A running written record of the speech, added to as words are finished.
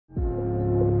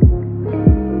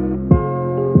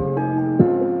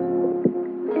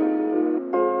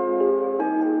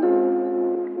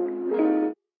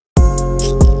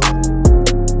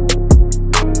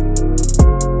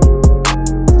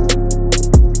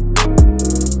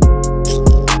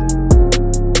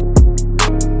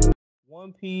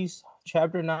Piece,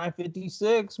 chapter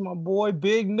 956. My boy,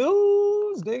 big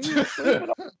news. Niggas sleeping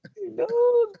on big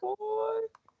news, boy.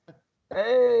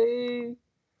 Hey.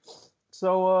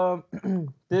 So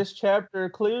this chapter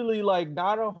clearly like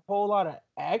not a whole lot of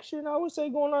action, I would say,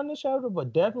 going on in this chapter,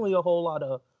 but definitely a whole lot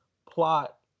of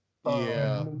plot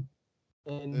in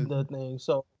the thing.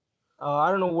 So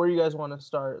I don't know where you guys want to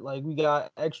start. Like we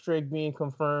got X Drake being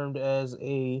confirmed as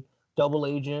a double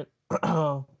agent.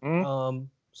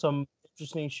 Some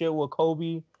interesting shit with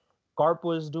Colby. Garp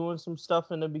was doing some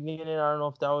stuff in the beginning. I don't know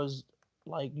if that was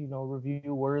like,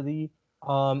 review worthy.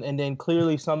 And then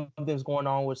clearly something's going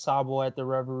on with Sabo at the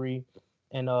Reverie.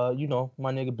 And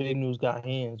my nigga Big News got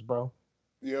hands, bro.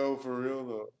 Yo, for real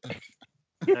though.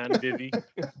 And busy.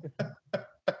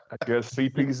 I guess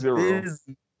CP0.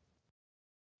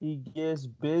 He gets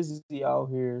busy out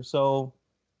here. So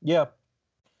yeah.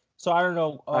 So I don't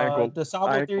know. The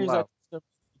Sabo theory is the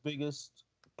biggest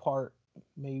part,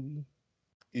 maybe.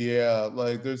 Yeah,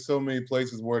 like there's so many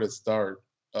places where to start.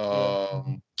 Fuck.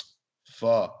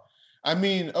 I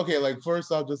mean, okay, like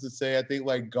first off, just to say, I think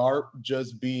like Garp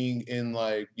just being in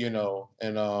like, in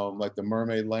like the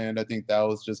Mermaid Land, I think that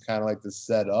was just kind of like to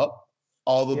set up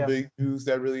all the big news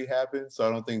that really happened. So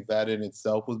I don't think that in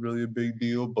itself was really a big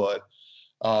deal. But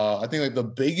I think like the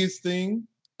biggest thing,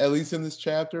 at least in this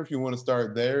chapter, if you want to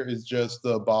start there, is just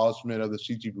the abolishment of the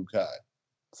Shichibukai.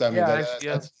 So I mean,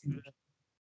 that's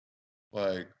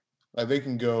like they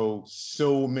can go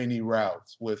so many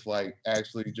routes with like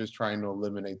actually just trying to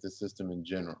eliminate the system in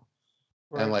general.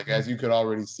 Right. And like as you could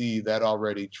already see, that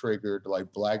already triggered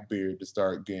like Blackbeard to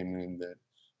start getting in there.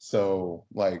 So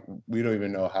like we don't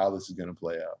even know how this is gonna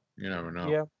play out. You never know.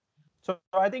 Yeah. So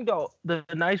I think the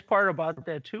nice part about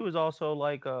that too is also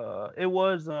like it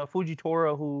was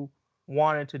Fujitora who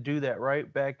wanted to do that,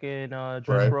 right? Back in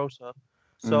Dressrosa.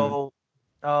 So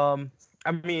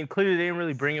I mean, clearly they didn't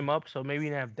really bring him up, so maybe he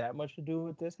didn't have that much to do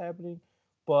with this happening.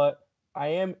 But I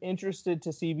am interested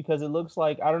to see because it looks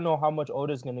like I don't know how much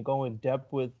Oda's going to go in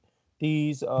depth with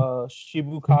these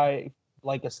Shichibukai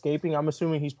like escaping. I'm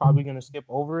assuming he's probably going to skip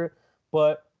over it,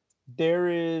 but there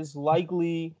is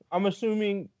likely, I'm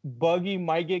assuming Buggy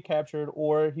might get captured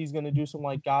or he's going to do some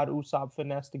like God Usopp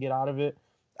finesse to get out of it.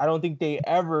 I don't think they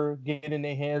ever get in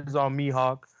their hands on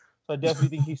Mihawk, so I definitely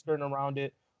think he's turning around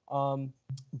it.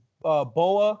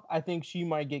 Boa, I think she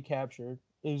might get captured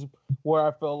is where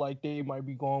I feel like they might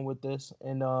be going with this.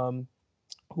 And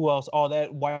who else? Oh,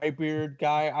 that whitebeard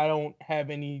guy. I don't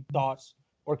have any thoughts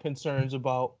or concerns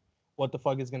about what the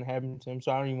fuck is going to happen to him.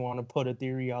 So I don't even want to put a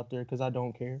theory out there because I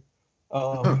don't care.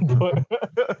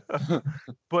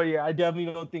 But yeah, I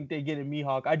definitely don't think they get a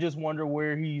Mihawk. I just wonder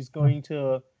where he's going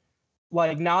to,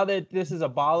 like, now that this is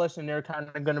abolished and they're kind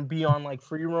of going to be on like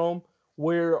free roam,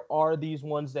 where are these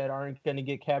ones that aren't going to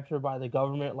get captured by the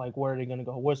government? Like, where are they going to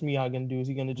go? What's Mihawk going to do? Is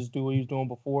he going to just do what he was doing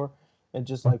before and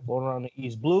just like float around the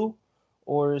East Blue?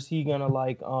 Or is he going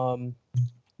to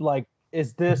like,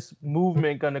 is this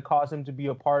movement going to cause him to be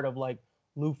a part of like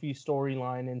Luffy's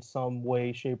storyline in some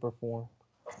way, shape, or form?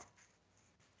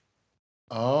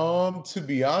 To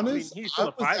be honest, I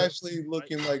was pilot, actually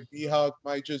looking like Mihawk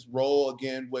might just roll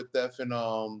again with Def and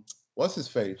what's his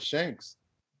face? Shanks,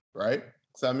 right?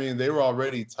 So I mean they were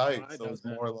already tight, so it's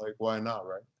more like why not,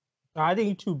 right? I think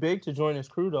he's too big to join his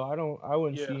crew though. I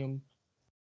wouldn't see him.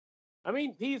 I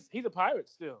mean, he's a pirate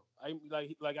still. I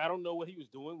like I don't know what he was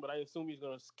doing, but I assume he's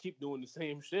gonna keep doing the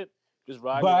same shit, just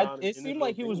riding around. But it seemed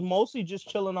like he was mostly just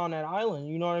chilling on that island.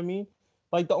 You know what I mean?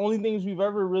 Like the only things we've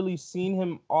ever really seen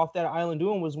him off that island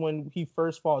doing was when he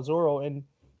first fought Zoro, and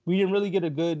we didn't really get a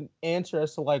good answer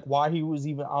as to like why he was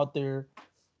even out there.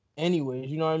 Anyways,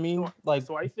 you know what I mean?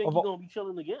 So I think he's gonna be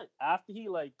chilling again after he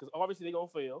because obviously they gonna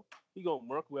fail. He gonna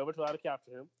murk whoever try to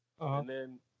capture him, and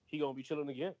then he gonna be chilling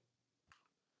again.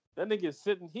 That nigga is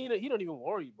sitting. He don't even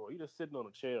worry, bro. He just sitting on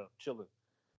a chair chilling.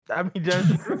 I mean,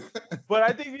 that's true. But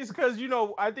I think it's because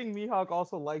I think Mihawk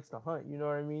also likes to hunt. You know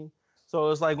what I mean?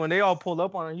 So it's like when they all pulled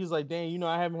up on him, he's like, "Dang,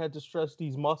 I haven't had to stretch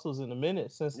these muscles in a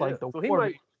minute since like the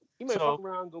war." He might fuck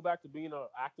around and go back to being an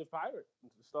active pirate.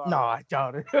 No, I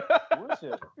doubt it.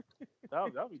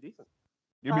 That'll be decent.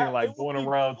 You mean like going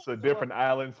around to different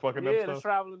islands, fucking up stuff? Yeah,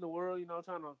 traveling the world,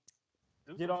 trying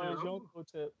to get on his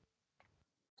Yonko tip.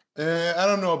 I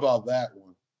don't know about that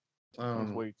one.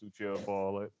 He's way too chill for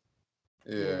all that.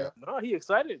 Yeah. No, he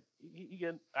excited. He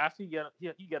got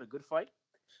a good fight.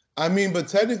 I mean, but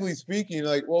technically speaking,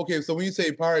 like, well, okay, so when you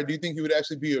say pirate, do you think he would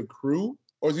actually be a crew,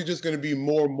 or is he just going to be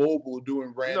more mobile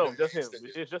doing random? No, just him.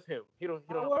 It's just him. He don't.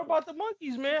 What about the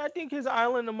monkeys, man? I think his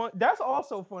island, that's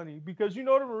also funny because the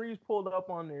Marines pulled up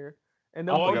on there, And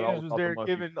then monkeys was there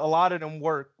giving a lot of them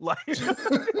work. Like,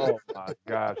 oh my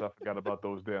gosh, I forgot about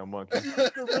those damn monkeys.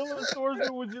 Gorilla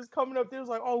swordsman was just coming up there, was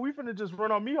like, oh, we finna just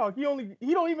run on Mihawk. He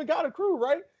don't even got a crew,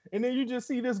 right? And then you just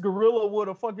see this gorilla with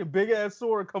a fucking big ass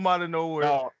sword come out of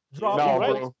nowhere. Drop a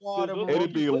bro. squad of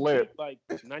it'd be lit. Like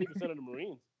 90% of the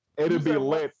Marines. It'd be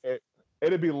lit.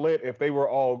 It'd be lit if they were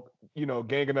all,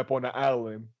 ganging up on the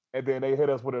island, and then they hit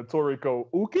us with a Toriko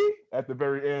Uki at the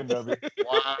very end of it.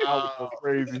 Wow, that was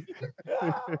crazy.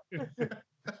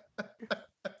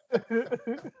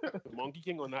 The Monkey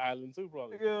King on the island too,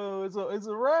 probably. Yo, it's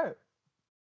a wrap.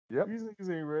 Yep. These niggas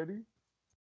ain't ready.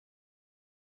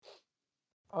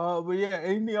 But yeah,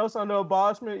 anything else on the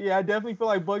abolishment? Yeah, I definitely feel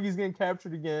like Buggy's getting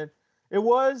captured again. We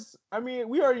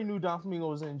already knew Don Flamingo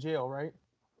was in jail, right?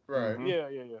 Right. Mm-hmm.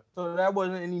 Yeah. So that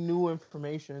wasn't any new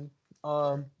information.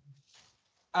 I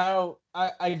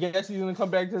guess he's gonna come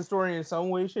back to the story in some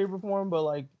way, shape, or form, but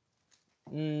like,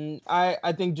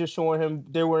 I think just showing him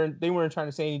they weren't trying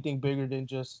to say anything bigger than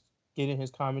just getting his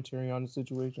commentary on the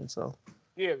situation. So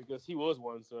yeah, because he was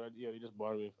one, so yeah, they just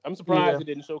brought him in. I'm surprised they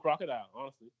didn't show Crocodile,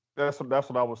 honestly. That's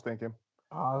what I was thinking.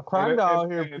 Crocodile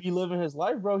here reliving his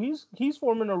life, bro. He's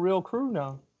forming a real crew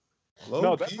now.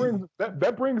 No,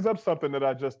 that brings up something that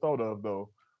I just thought of though.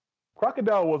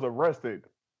 Crocodile was arrested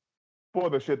for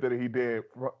the shit that he did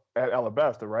at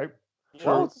Alabasta, right?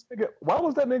 Sure. Why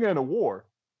was that nigga in a war?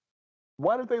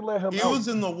 Why did they let him out? He was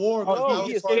in the war.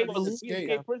 He escaped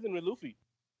prison with Luffy.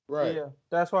 Right. Yeah,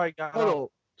 that's why he got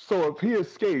out. So if he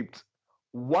escaped,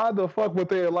 why the fuck would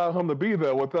they allow him to be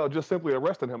there without just simply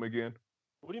arresting him again?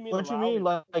 What do you mean? What you mean?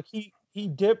 Like he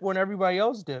dipped when everybody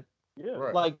else dipped. Yeah.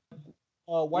 Right. Like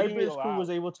Whitebeard's crew was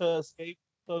able to escape,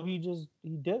 so he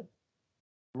dipped.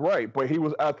 Right, but he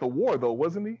was at the war though,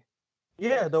 wasn't he?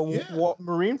 Yeah,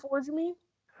 Marine Force, you mean?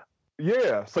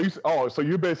 Yeah. So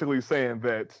you're basically saying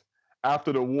that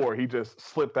after the war he just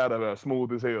slipped out of there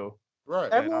smooth as hell.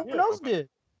 Right. Everyone else did.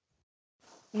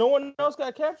 No one else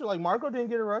got captured. Like Marco didn't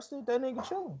get arrested. That nigga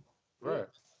chilling. Right.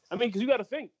 I mean, because you got to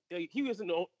think, he was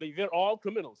they're all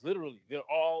criminals. Literally,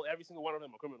 every single one of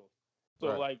them are criminals.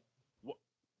 So like,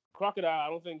 Crocodile, I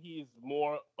don't think he's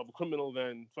more of a criminal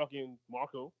than fucking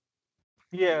Marco.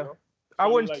 Yeah, I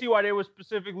wouldn't see why they would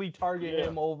specifically target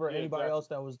him over anybody else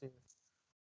that was there.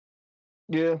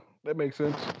 Yeah, that makes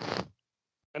sense.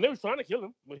 And they were trying to kill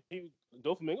him. But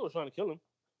Doflamingo was trying to kill him.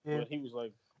 Yeah. But he was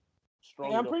like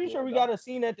strong. Yeah, I'm pretty sure we got a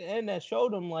scene at the end that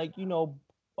showed him like,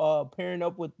 pairing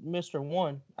up with Mr.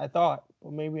 One, I thought.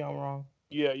 Or maybe I'm wrong.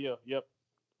 Yep.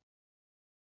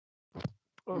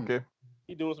 Okay.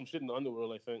 He's doing some shit in the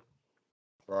underworld, I think.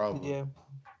 Probably. Yeah.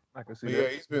 I can see that. Yeah,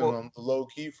 he's been on the low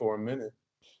key for a minute.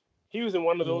 He was in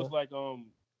one of those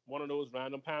one of those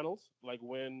random panels, like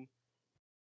when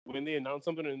they announced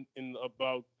something in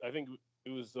about, I think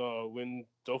it was when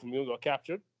Doflamingo got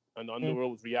captured and the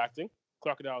underworld was reacting.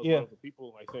 Crocodile was one of the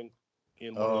people, I think,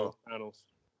 in one of those panels.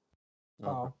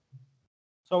 Oh.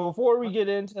 So before we get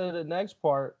into the next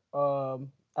part,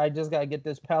 I just gotta get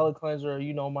this palate cleanser.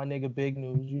 My nigga Big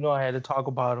News. I had to talk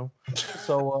about him.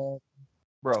 So,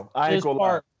 bro, I ain't gonna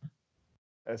lie.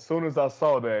 As soon as I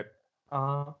saw that,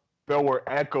 there were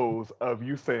echoes of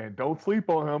you saying, "Don't sleep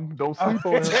on him. Don't sleep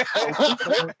on him."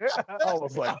 I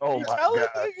was like, "Oh my god,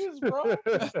 niggas, bro."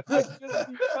 I just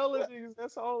be telling niggas.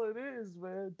 That's all it is,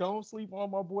 man. Don't sleep on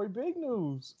my boy Big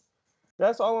News.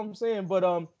 That's all I'm saying.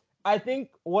 But I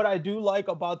think what I do like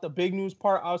about the Big News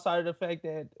part, outside of the fact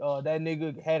that that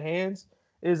nigga had hands,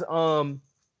 is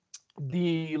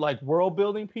the like world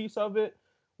building piece of it,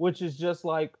 which is just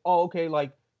like,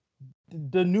 like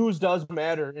the news does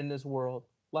matter in this world.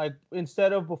 Like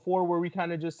instead of before where we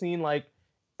kind of just seen like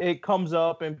it comes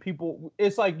up and people,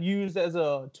 it's like used as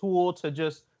a tool to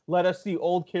just let us see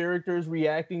old characters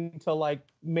reacting to like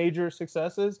major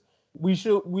successes. We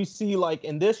see like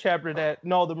in this chapter that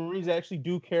no, the Marines actually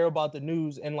do care about the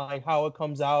news and like how it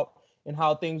comes out and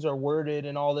how things are worded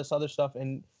and all this other stuff.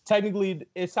 And technically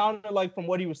it sounded like from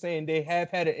what he was saying, they have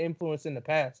had an influence in the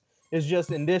past. It's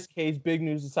just in this case, Big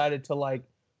News decided to like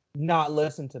not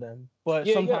listen to them, but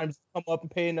sometimes come up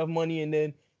and pay enough money and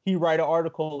then he write an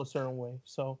article a certain way.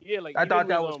 So like I thought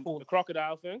that was cool. The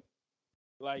Crocodile thing,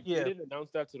 like they didn't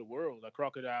announce that to the world. Like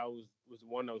Crocodile was the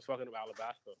one that was fucking about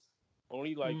Alabasta.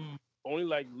 Only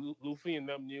Luffy and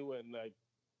them knew, and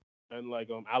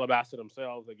Alabasta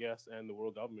themselves, I guess, and the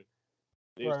world government.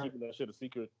 They was keeping that shit a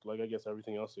secret, like I guess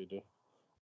everything else they do.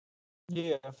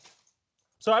 Yeah.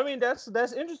 So I mean that's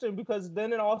interesting because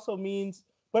then it also means,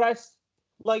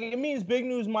 it means Big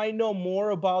News might know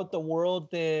more about the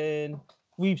world than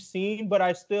we've seen, but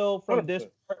I still, from 100%. This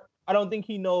part, I don't think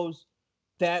he knows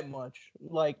that much.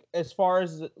 Like, as far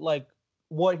as, like,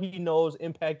 what he knows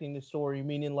impacting the story,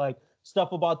 meaning like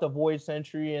stuff about the Void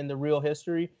Century and the real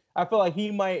history. I feel like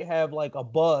he might have like a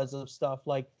buzz of stuff.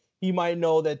 Like he might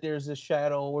know that there's this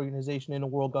shadow organization in the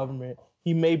world government.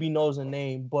 He maybe knows a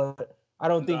name, but I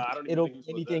don't think it'll be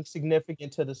anything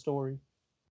significant to the story.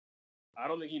 I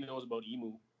don't think he knows about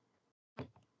Emu.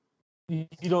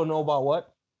 You don't know about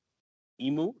what?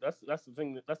 Emu? That's the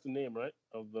thing. That's the name, right?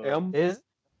 Of the is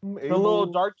the little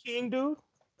Dark King dude?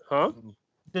 Huh?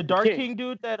 The Dark King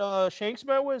dude that Shanks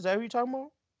met with? Is that who you talking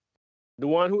about? The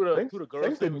one who the girl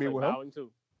said was like bowing to.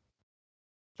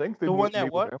 Shanks the one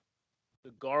that what?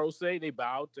 The girls say they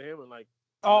bowed to him and like.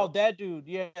 Oh, that dude.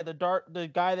 Yeah, the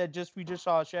guy that we just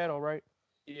saw a shadow, right?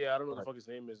 Yeah, I don't know what the fuck his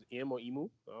name is. Em or Emu?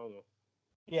 I don't know.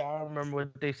 Yeah, I don't remember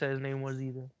what they said his name was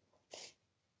either.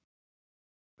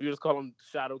 You just call him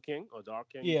Shadow King or Dark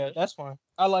King? Yeah, that's fine.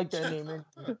 I like that name.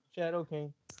 Shadow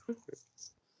King.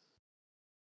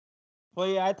 But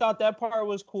yeah, I thought that part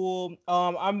was cool.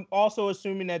 I'm also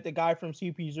assuming that the guy from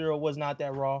CP0 was not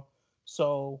that raw.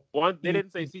 So they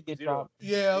didn't say CP0.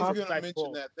 Yeah, I was gonna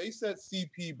mention that. They said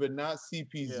CP, but not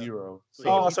CP0.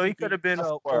 Yeah. So he could have been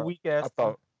a weak ass.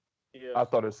 I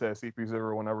thought it said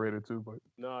CP0 when I read it too, but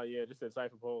no, yeah, it just said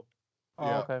Cypher Pole.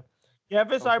 Oh, okay. Yeah,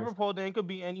 if it's Cypher Pole, then it could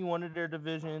be any one of their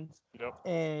divisions. Yep.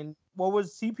 And what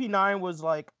was CP9 was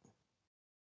like?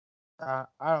 I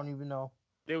don't even know.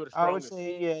 They were the strongest. I would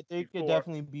say they could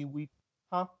definitely be weak,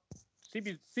 huh?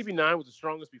 CP9 was the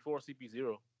strongest before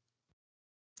CP0.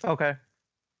 Okay.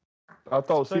 I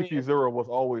thought CP0 was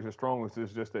always the strongest.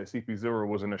 It's just that CP0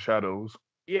 was in the shadows.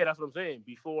 Yeah, that's what I'm saying.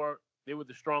 Before they were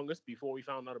the strongest. Before we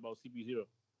found out about CP0.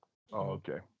 Oh,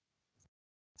 okay.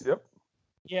 Yep.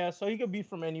 Yeah, so he could be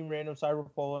from any random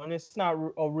cyberpole, and it's not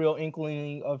a real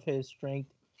inkling of his strength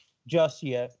just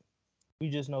yet. We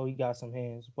just know he got some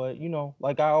hands. But,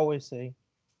 like I always say,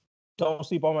 don't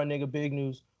sleep on my nigga Big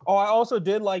News. Oh, I also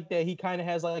did like that he kind of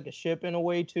has like a ship in a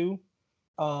way too.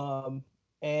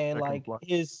 And like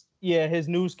his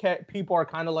news people are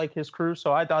kind of like his crew.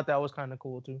 So I thought that was kind of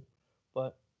cool too.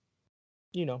 But,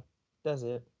 that's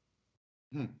it.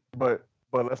 But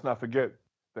let's not forget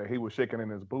that he was shaking in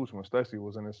his boots when Stacy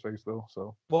was in his face though.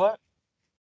 So what?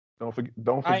 Don't forget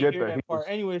that he part.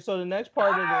 Anyway, so the next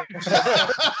part of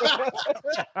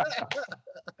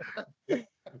it.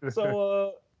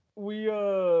 So we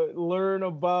learn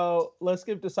about. Let's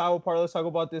skip the sour part. Let's talk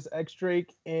about this X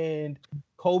Drake and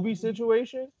Colby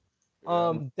situation.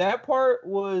 That part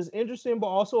was interesting, but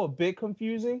also a bit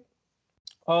confusing.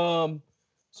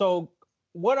 So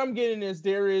what I'm getting is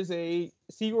there is a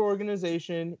secret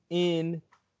organization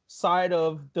inside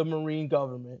of the Marine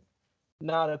government.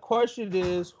 Now the question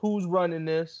is, who's running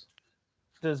this?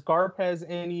 Does Garp has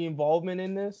any involvement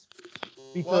in this?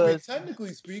 Because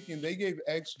technically speaking, they gave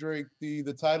X Drake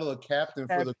the title of captain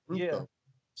for the group though.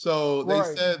 So they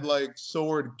said like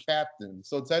sword captain.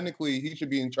 So technically he should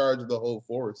be in charge of the whole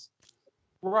force.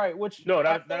 Right, which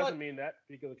that doesn't mean that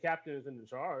because the captain isn't in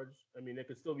charge. I mean, there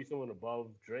could still be someone above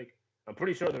Drake. I'm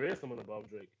pretty sure there is someone above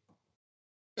Drake.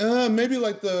 Maybe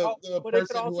like the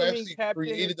person who actually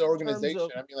created the organization.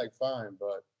 I mean, like fine,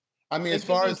 but I mean, as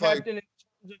far as captain in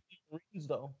terms of the Marines,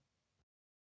 though,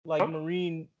 like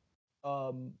Marine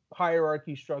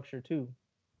hierarchy structure too,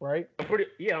 right? I'm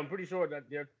pretty sure that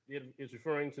it's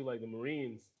referring to like the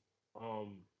Marines,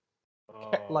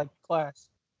 like class.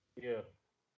 Yeah.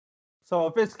 So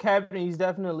if it's captain, he's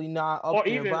definitely not up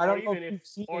there. But I don't know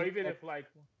if like,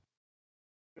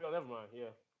 never mind. Yeah.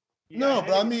 No,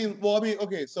 but I mean,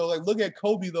 okay. So like, look at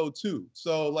Colby though too.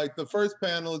 So like, the first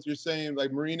panel is you're saying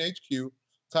like Marine HQ,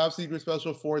 Top Secret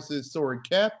Special Forces, Sword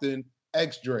Captain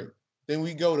X Drake. Then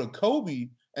we go to Colby,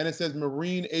 and it says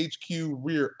Marine HQ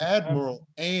Rear Admiral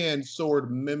and Sword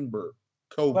Member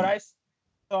Colby. But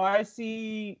I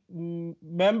see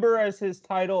member as his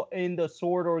title in the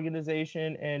Sword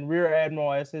organization, and Rear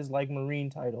Admiral as his like Marine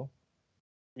title.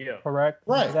 Yeah. Correct.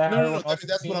 Right. No. I mean,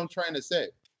 that's what I'm trying to say.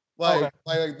 Like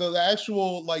the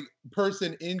actual like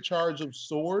person in charge of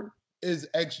Sword is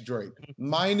X Drake,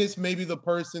 minus maybe the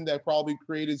person that probably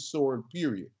created Sword.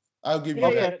 Period. I'll give you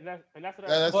that. Yeah, and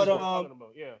that's what I'm talking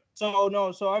about. Yeah.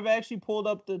 So I've actually pulled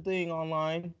up the thing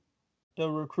online,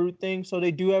 the recruit thing. So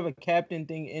they do have a captain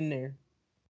thing in there,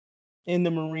 in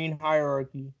the Marine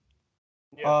hierarchy.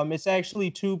 Yeah. It's actually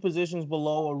 2 positions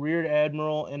below a Rear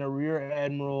Admiral, and a Rear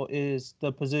Admiral is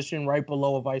the position right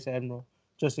below a Vice Admiral.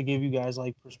 Just to give you guys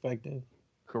like perspective.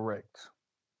 Correct.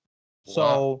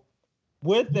 So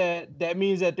with that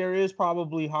means that there is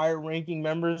probably higher ranking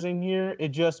members in here. It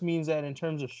just means that in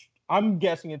terms of, I'm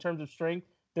guessing in terms of strength,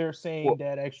 they're saying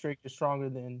that X Drake is stronger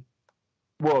than.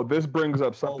 Well, this brings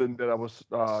up something that I was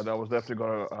definitely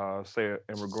going to say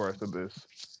in regards to this.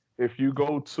 if you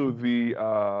go to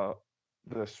the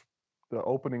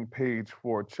opening page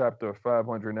for chapter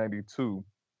 592,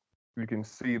 you can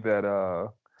see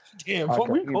that damn,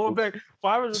 we going back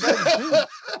 592.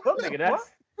 Nigga,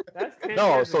 that's 10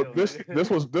 no. years So ago, this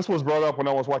was brought up when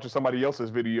I was watching somebody else's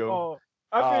video. Oh,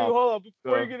 I feel you. Hold on,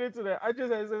 before you get into that, I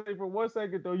just had to say for 1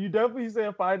 second though, you definitely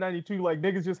said 592 like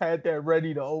niggas just had that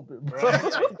ready to open, bro. Right?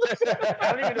 Like,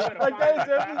 I don't even know where to like find that is that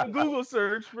definitely a Google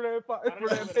search for that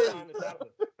page.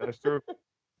 That's true.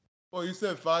 Well, you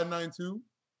said 592?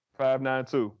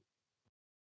 592.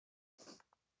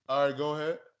 All right, go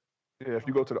ahead. Yeah, if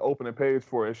you go to the opening page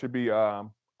for it, it should be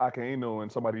Akainu and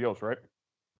somebody else, right?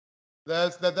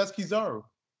 That's Kizaru.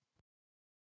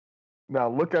 Now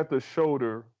look at the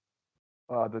shoulder,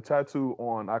 the tattoo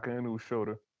on Akainu's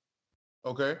shoulder.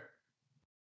 Okay.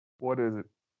 What is it?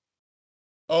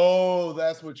 Oh,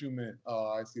 that's what you meant. Oh,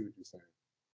 I see what you're saying.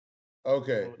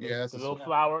 Okay, yeah, that's the little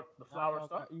flower, the flower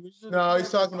stuff. No, he's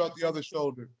talking about the other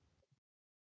shoulder.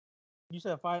 You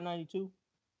said 592.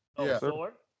 Yeah,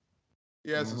 sword.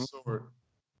 Yeah, it's a sword.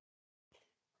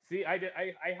 See, I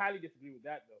highly disagree with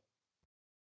that though.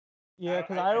 Yeah,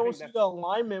 because I don't see the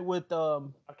alignment with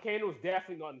Akaino's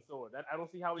definitely not in sword. I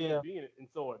don't see how he can be in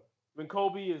sword. When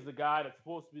Colby is the guy that's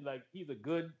supposed to be like he's a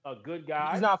good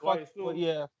guy. He's not so fucking.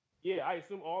 Yeah. Yeah, I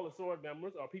assume all the sword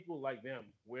members are people like them,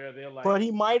 where they're like. But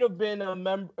he might have been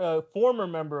a former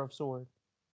member of sword,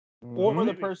 or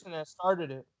the person that started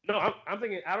it. No, I'm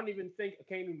thinking. I don't even think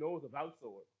Akainu knows about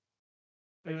sword.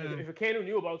 If Akainu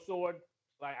knew about sword,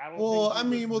 like I don't. Well, I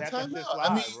mean, time out.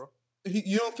 I mean,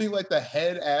 you don't think like the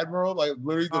head admiral, like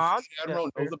literally the admiral,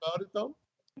 knows about it though?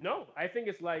 No, I think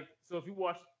it's like so. If you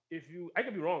watch, I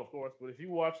could be wrong, of course, but if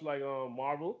you watch like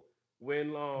Marvel,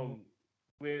 when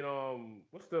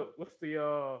what's the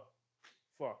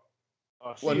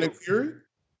what, Nick Fury?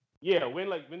 Yeah, when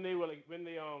they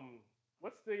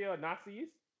what's the Nazis?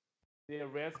 The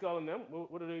Red Skull and them.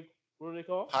 What are they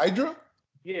called? Hydra.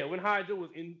 Yeah, when Hydra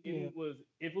was was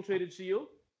infiltrated Shield,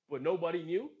 but nobody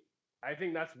knew. I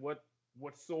think that's what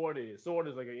sword is. Sword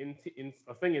is like a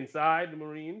thing inside the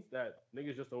Marines that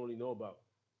niggas just don't really know about.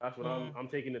 That's what I'm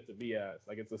taking it to be as.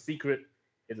 Like it's a secret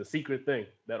thing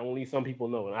that only some people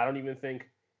know, and I don't even think.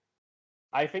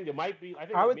 I think it might be.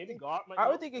 I would think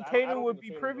Akainu would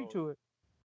be privy to it.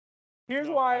 Here's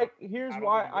why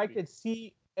I could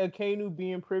see Akainu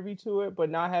being privy to it, but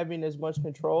not having as much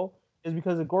control, is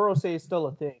because the Gorosei is still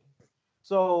a thing.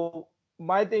 So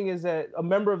my thing is that a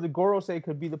member of the Gorosei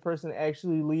could be the person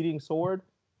actually leading sword,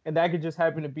 and that could just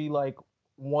happen to be like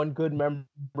one good member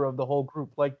of the whole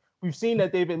group. Like we've seen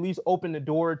that they've at least opened the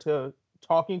door to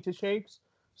talking to Shanks.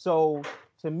 So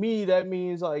to me, that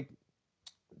means like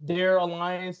their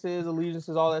alliances,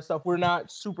 allegiances, all that stuff, we're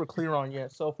not super clear on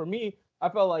yet. So for me, I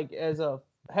felt like as a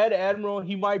head admiral,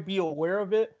 he might be aware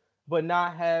of it, but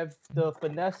not have the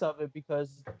finesse of it,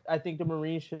 because I think the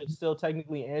Marines should still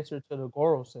technically answer to the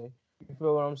Gorosei. You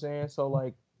feel what I'm saying? So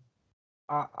like,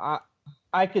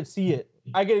 I could see it.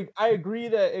 I agree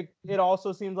that it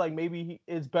also seems like maybe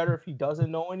it's better if he doesn't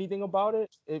know anything about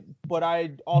it. But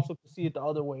I also could see it the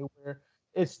other way, where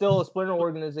it's still a splinter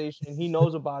organization. He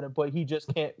knows about it, but he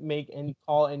just can't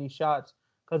call any shots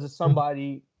because it's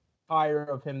somebody higher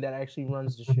of him that actually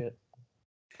runs the shit.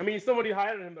 I mean, somebody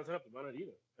higher than him doesn't have to run it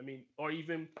either. I mean, or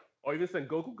even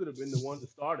Sengoku could have been the one to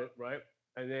start it, right?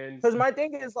 And then because my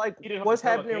thing is like, what's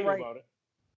happening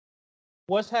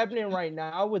right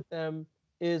now with them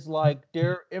is like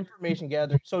their information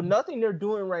gathering. So nothing they're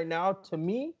doing right now to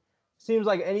me seems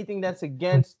like anything that's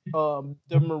against the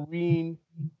Marine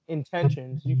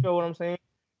intentions. You feel what I'm saying?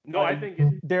 No, I think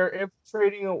they're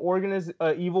infiltrating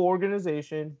an evil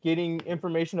organization, getting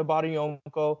information about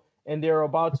Yonko, and they're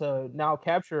about to now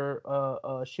capture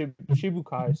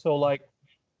Shichibukai. So like,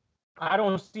 I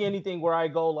don't see anything where I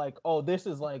go like, oh, this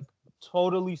is like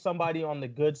totally somebody on the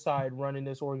good side running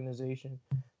this organization.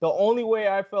 The only way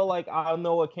I feel like I'll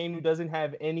know Akainu doesn't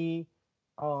have any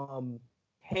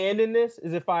hand in this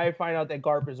is if I find out that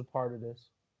Garp is a part of this,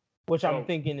 which I'm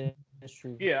thinking is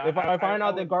true. Yeah, if I find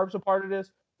out that Garp's a part of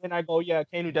this, then I go, yeah,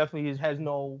 Akainu definitely has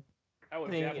no. I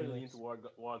would definitely lean towards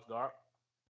Garp,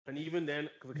 and even then,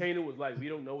 because Akainu was like, we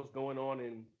don't know what's going on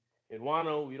in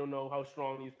Wano, we don't know how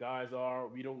strong these guys are,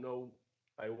 we don't know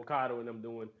like what Kado and them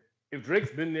doing. If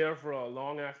Drake's been there for a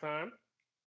long ass time,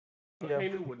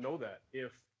 Akainu would know that.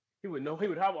 If he would know, he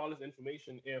would have all this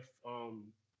information. If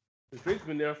Drake's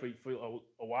been there for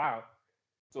a while,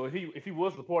 so if he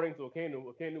was reporting to Akainu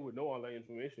would know all that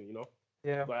information, you know.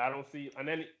 Yeah. But I don't see, and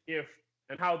then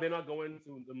how they're not going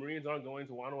to, the Marines aren't going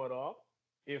to Wano at all.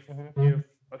 If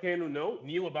Akainu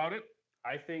knew about it,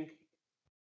 I think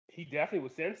he definitely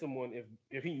would send someone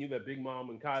if he knew that Big Mom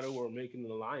and Kaido were making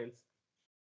an alliance.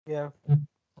 Yeah.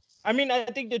 I mean, I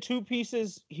think the two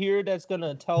pieces here that's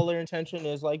gonna tell their intention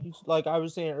is like I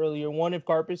was saying earlier. One, if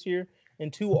Garp is here,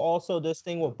 and two, also this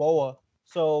thing with Boa.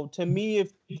 So to me,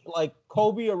 if like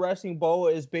Colby arresting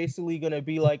Boa is basically gonna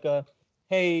be like a,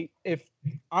 hey, if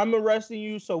I'm arresting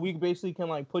you, so we basically can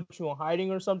like put you in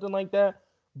hiding or something like that.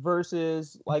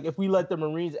 Versus like if we let the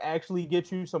Marines actually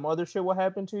get you, some other shit will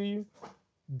happen to you.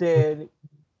 Then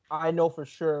I know for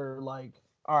sure, like,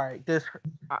 all right,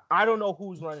 I don't know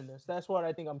who's running this. That's what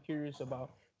I think I'm curious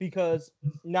about. Because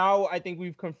now I think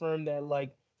we've confirmed that,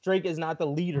 like, Drake is not the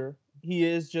leader. He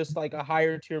is just, like, a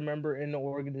higher tier member in the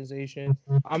organization.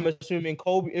 I'm assuming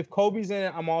if Kobe's in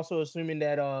it, I'm also assuming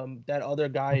that that other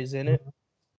guy is in it.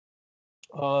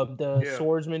 The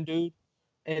swordsman dude.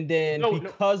 And then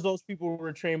because those people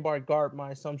were trained by Garp, my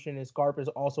assumption is Garp is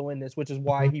also in this, which is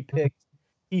why he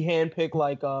handpicked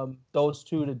like those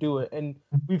two to do it. And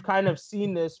we've kind of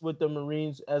seen this with the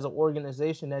Marines as an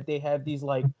organization, that they have these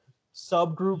like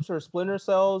subgroups or splinter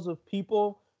cells of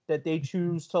people that they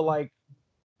choose to like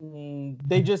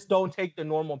they just don't take the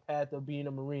normal path of being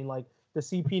a Marine. Like the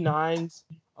CP9s,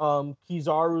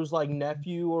 Kizaru's like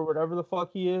nephew or whatever the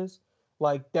fuck he is.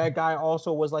 Like that guy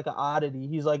also was like an oddity.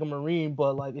 He's like a Marine,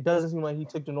 but like it doesn't seem like he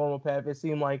took the normal path. It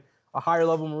seemed like a higher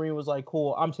level Marine was like,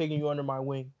 cool, I'm taking you under my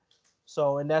wing.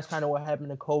 So, and that's kind of what happened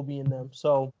to Kobe and them.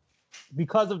 So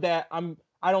because of that,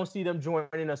 I don't see them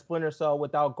joining a splinter cell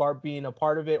without Garp being a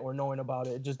part of it or knowing about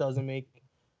it. It just doesn't make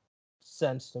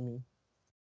sense to me.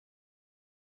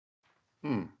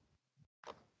 No,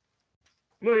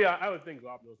 yeah, I would think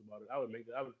Garp knows about it. I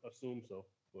would assume so.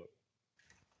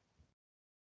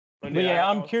 But yeah,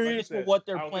 I'm curious for what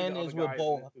their plan is with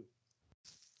Boa.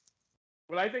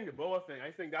 Well, I think the Boa thing,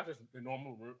 I think that's just the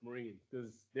normal Marines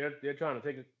because they're trying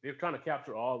to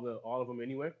capture all of them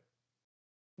anyway.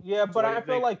 Yeah, but I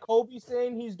feel like Kobe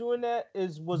saying he's doing that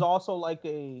was also like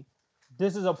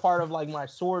this is a part of like my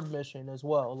sword mission as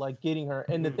well, like getting her.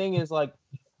 And the thing is like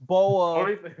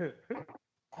Boa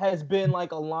has been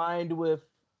like aligned with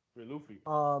Luffy.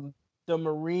 The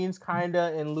Marines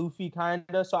kinda and Luffy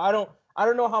kinda. So I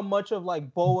don't know how much of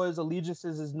like Boa's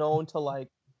allegiances is known to like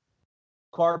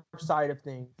Garp side of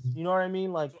things. You know what I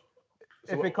mean? Like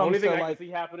if it comes to like I can see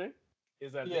happening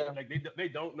is that they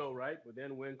don't know, right? But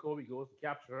then when Kobe goes to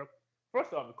capture her,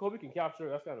 first off, if Kobe can capture her,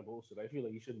 that's kind of bullshit. I feel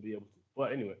like he shouldn't be able to.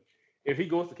 But anyway, if he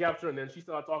goes to capture her and then she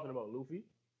starts talking about Luffy,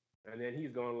 and then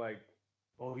he's going like,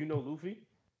 "Oh, you know Luffy,"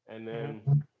 and then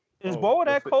is Boa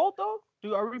that cold though?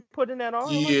 Are we putting that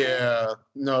on? Yeah,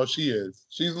 no, she is.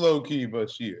 She's low key, but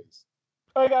she is.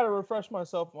 I gotta refresh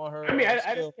myself on her. I mean,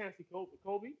 I just can't see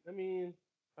Kobe. I mean,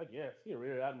 I guess he's a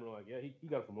rear admiral. Like, yeah, he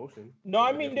got a promotion. No,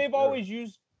 I mean they've always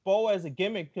used Boa as a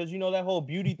gimmick because you know that whole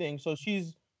beauty thing. So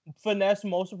she's finessed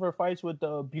most of her fights with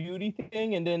the beauty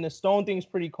thing, and then the stone thing's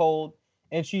pretty cold.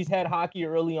 And she's had hockey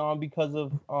early on because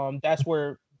of that's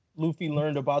where Luffy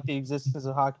learned about the existence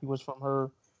of hockey was from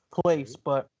her place.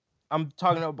 But I'm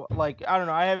talking about like I don't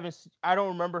know. I don't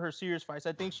remember her serious fights.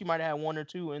 I think she might have had one or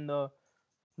two in the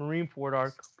Marineford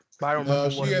arc. But I don't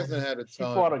remember. No, she hasn't had a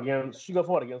ton. She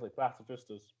fought against like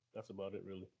pacifistas. That's about it,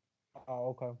 really. Oh,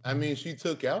 okay. I mean, she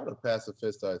took out a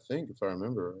pacifist, I think, if I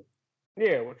remember right.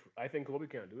 Yeah, which I think Kobe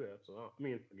can't do that. So I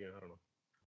mean, again, I don't know.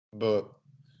 But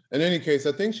in any case,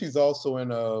 I think she's also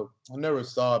in I never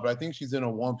saw it, but I think she's in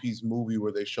a One Piece movie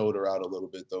where they showed her out a little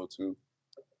bit though too.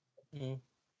 Mm-hmm.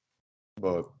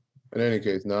 But in any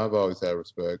case, no, I've always had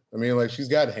respect. I mean, like she's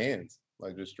got hands,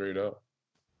 like just straight up.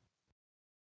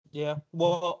 Yeah.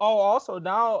 Well, also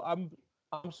now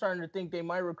I'm starting to think they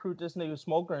might recruit this nigga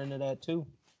Smoker into that too.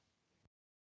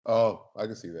 Oh, I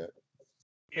can see that.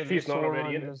 If he's not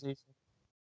already in it.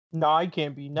 No, he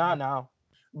can't be. Not now.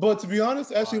 But to be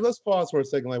honest, actually, let's pause for a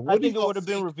second. Like, what I think it would have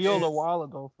been revealed a while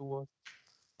ago if it was.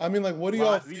 I mean, like, what do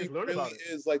y'all think really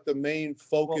is like the main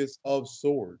focus of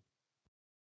Sword?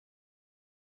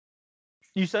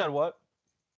 You said what?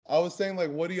 I was saying,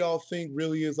 like, what do y'all think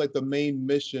really is like the main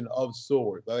mission of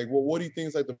Sword? Like, what do you think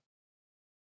is like the?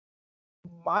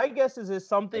 My guess is it's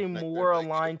something more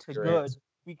aligned to good,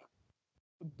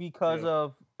 because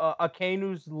of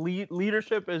Akanu's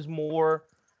leadership is more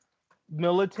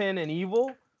militant and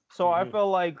evil. So I feel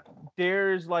like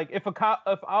there's like if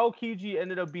Aokiji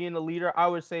ended up being the leader, I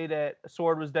would say that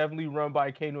Sword was definitely run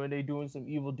by Akenu and they doing some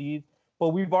evil deeds. But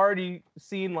we've already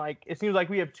seen like it seems like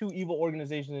we have two evil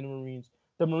organizations in the Marines.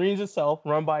 The Marines itself,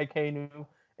 run by Akenu,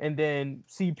 and then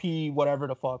CP whatever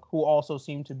the fuck, who also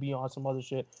seem to be on some other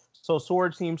shit. So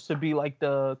Sword seems to be like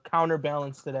the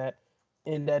counterbalance to that,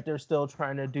 in that they're still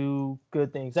trying to do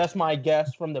good things. That's my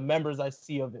guess from the members I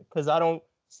see of it, because I don't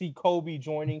see Colby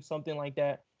joining something like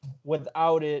that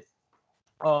without it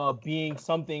being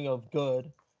something of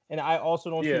good. And I also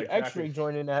don't see X Drake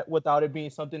joining that without it being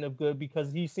something of good,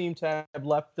 because he seemed to have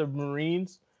left the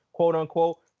Marines, quote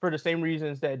unquote, for the same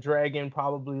reasons that Dragon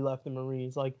probably left the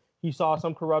Marines. Like, he saw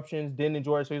some corruptions, didn't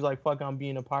enjoy it, so he's like, fuck, I'm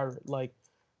being a pirate. Like,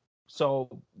 so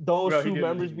those two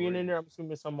members being in there, I'm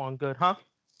assuming someone good, huh?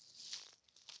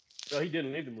 No, he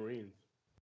didn't leave the Marines.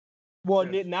 Well,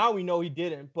 now we know he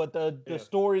didn't, but the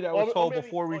story that was told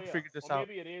before we figured this out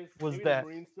was maybe that the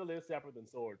Marines still is separate than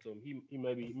Sword. So he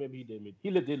maybe he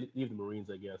did leave the Marines,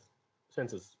 I guess.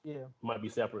 Census might be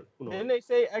separate. Didn't they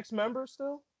say ex-member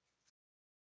still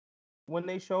when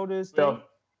they showed his thing?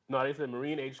 No, they said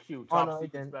Marine HQ, top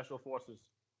secret special forces.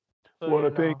 So, well,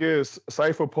 the thing is,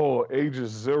 Cypher Paul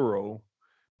Aegis 0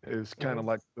 is kind of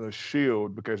like the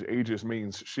shield, because Aegis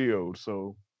means shield.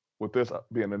 So with this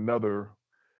being another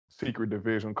secret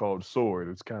division called Sword,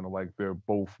 it's kind of like they're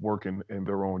both working in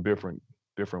their own different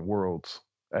worlds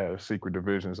as secret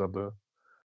divisions of the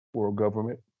world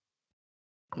government.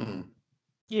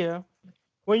 Yeah.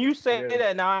 When you say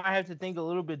that, now I have to think a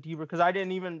little bit deeper, because I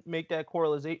didn't even make that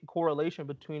correlation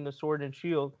between the Sword and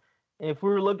Shield. And if we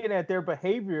were looking at their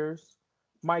behaviors,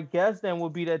 my guess then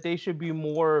would be that they should be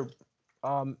more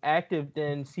active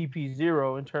than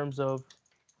CP0 in terms of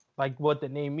like what the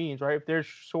name means, right? If their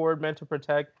Sword meant to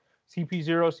protect,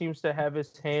 CP0 seems to have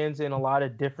his hands in a lot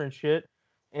of different shit,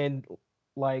 and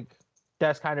like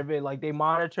that's kind of it. Like, they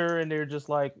monitor and they're just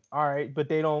like, all right, but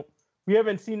they don't. We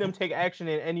haven't seen them take action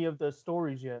in any of the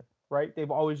stories yet, right?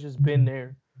 They've always just been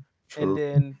there. True. And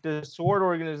then the Sword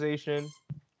organization,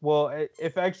 well,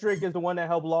 if X Drake is the one that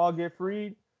helped Law get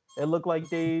freed, it looked like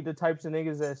they the types of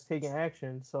niggas that's taking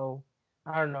action. So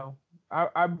I don't know.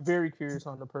 I'm very curious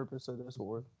on the purpose of this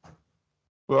Sword.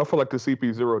 Well, I feel like the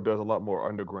CP0 does a lot more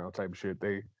underground type shit.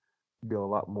 They deal a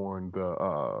lot more in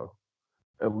the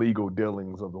illegal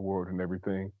dealings of the world and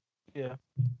everything. Yeah.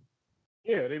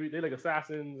 Yeah, they like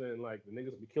assassins, and like the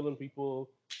niggas be killing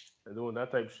people and doing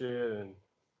that type of shit, and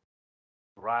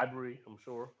bribery, I'm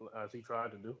sure, as he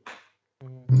tried to do.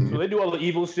 So they do all the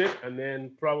evil shit, and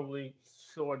then probably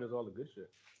Sword does all the good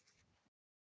shit.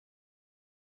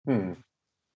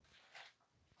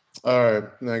 All right,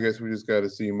 I guess we just got to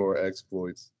see more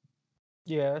exploits.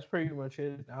 Yeah, that's pretty much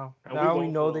it now. Now we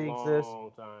know they exist.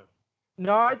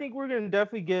 No, I think we're going to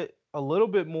definitely get a little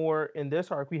bit more in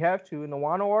this arc. We have to in the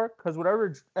Wano arc, because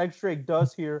whatever X Drake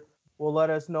does here will let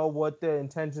us know what the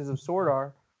intentions of Sword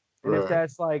are. And if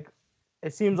that's like,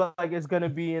 it seems like it's going to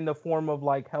be in the form of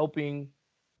like helping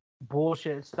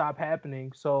bullshit stop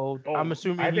happening. So I'm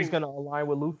assuming he's going to align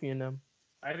with Luffy and them.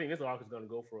 I think this arc is going to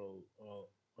go for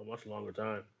a much longer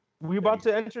time. We about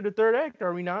to enter the third act,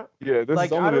 are we not? Yeah, this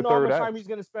is only the third act. I don't know how much time he's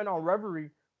going to spend on Reverie,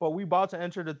 but we about to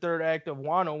enter the third act of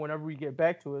Wano whenever we get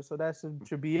back to it. So that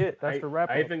should be it. That's the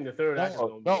wrap up. I think the third act is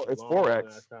going to be it's 4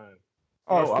 acts.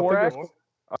 Oh, it's 4 acts?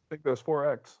 I think there's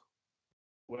 4 acts.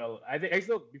 Well, I think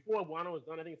still before Wano is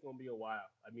done, I think it's going to be a while.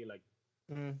 I mean, like,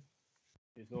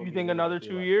 you think another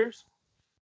 2 years?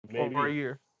 Maybe. Or a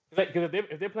year? Because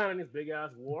if they're planning this big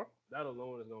ass war, that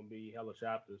alone is going to be hella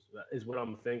chapters. That is what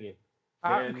I'm thinking.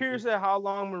 I'm curious at how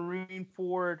long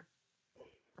Marineford,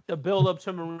 the build up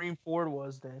to Marineford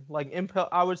was then. Like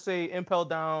I would say Impel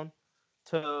Down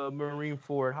to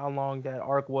Marineford, how long that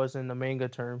arc was in the manga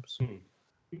terms.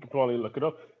 You can probably look it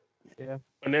up. Yeah.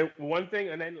 And then one thing,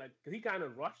 and then like, cause he kind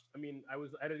of rushed. I mean, I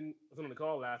was on the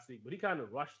call last week, but he kind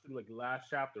of rushed through like the last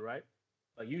chapter, right?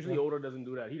 Like usually Oda doesn't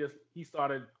do that. He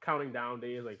started counting down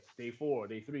days, like day 4,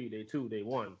 day 3, day 2, day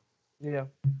 1. Yeah.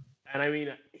 And I mean,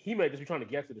 he might just be trying to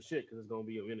get to the shit because it's gonna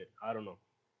be a minute. I don't know,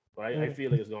 but I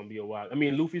feel like it's gonna be a while. I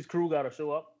mean, Luffy's crew got to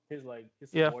show up. His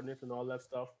subordinates and all that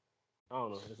stuff. I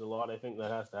don't know. There's a lot I think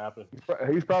that has to happen.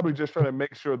 He's probably just trying to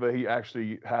make sure that he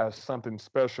actually has something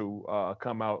special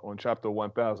come out on chapter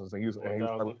 1000. And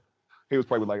he was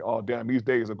probably like, "Oh damn, these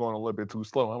days are going a little bit too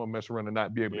slow. I'm gonna mess around and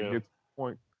not be able to get to the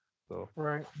point." So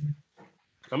right.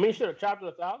 I mean, shit, chapter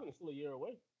 1000 is still a year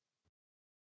away.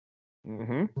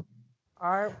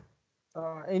 All right.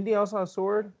 Anything else on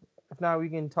Sword? If not, we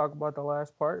can talk about the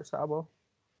last part, Sabo.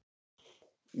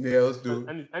 Yeah, let's do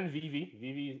it. And Vivi.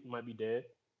 Vivi might be dead.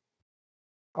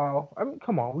 Oh, I mean,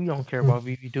 come on. We don't care about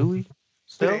Vivi, do we?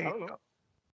 Still? I don't know.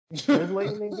 This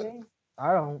late in the game?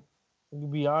 I don't. To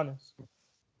be honest.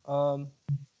 But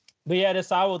yeah, the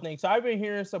Sabo thing. So I've been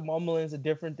hearing some mumblings of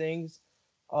different things.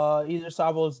 Either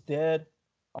Sabo's dead,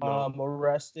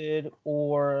 arrested,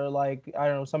 or like, I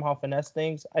don't know, somehow finesse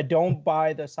things. I don't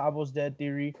buy the Sabo's dead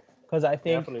theory, because I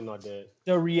think definitely not dead.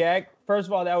 First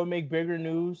of all, that would make bigger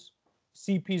news.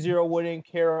 CP0 wouldn't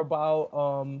care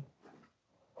about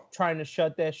trying to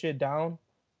shut that shit down.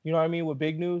 You know what I mean? With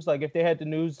big news, like if they had the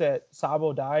news that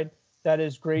Sabo died, that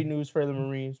is great news for the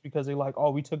Marines because they're like,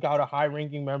 oh, we took out a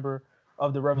high-ranking member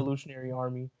of the Revolutionary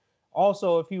Army.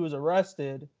 Also, if he was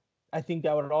arrested, I think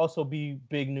that would also be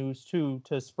big news too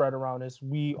to spread around as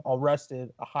we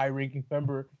arrested a high-ranking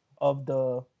member of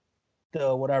the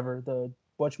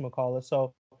whatchamacallit.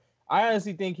 So I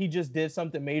honestly think he just did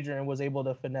something major and was able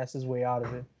to finesse his way out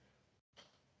of it.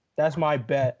 That's my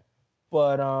bet.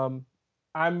 But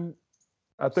I'm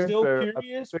still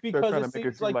curious because it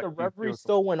seems like the reverie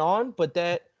still went on, but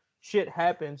that shit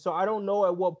happened. So I don't know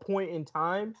at what point in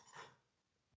time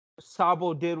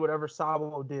Sabo did whatever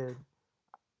Sabo did.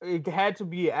 It had to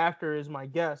be after, is my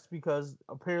guess, because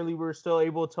apparently we're still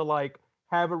able to like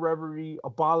have a reverie,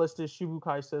 abolish this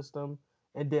Shichibukai system,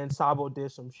 and then Sabo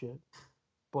did some shit.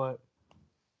 But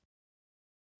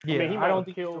yeah, I mean, he might have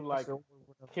killed like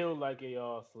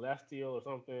a celestial or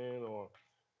something, or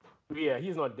yeah,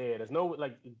 he's not dead. There's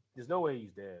no way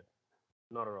he's dead.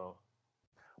 Not at all.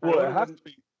 Well,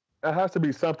 it has to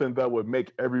be something that would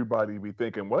make everybody be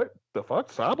thinking, "What the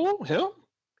fuck, Sabo? Him?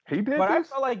 He did but this?"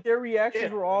 I felt like their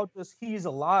reactions were all just, "He's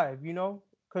alive," you know,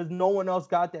 because no one else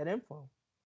got that info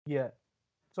yet.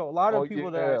 So a lot of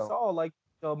people that I saw, like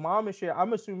the mom and shit,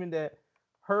 I'm assuming that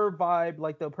her vibe,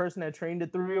 like the person that trained the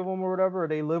three of them or whatever, or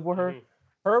they live with her,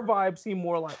 her vibe seemed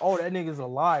more like, "Oh, that nigga's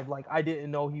alive." Like I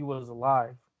didn't know he was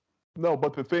alive. No,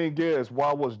 but the thing is,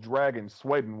 why was Dragon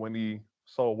sweating when he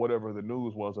saw whatever the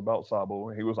news was about Sabo?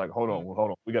 And he was like, hold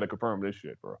on, we got to confirm this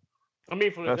shit, bro. I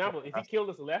mean, for example, if he killed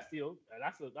the Celestial,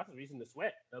 that's a reason to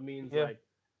sweat. That means like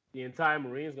the entire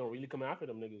Marines gonna really come after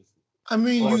them niggas. I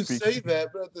mean, you say that,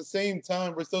 but at the same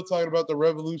time, we're still talking about the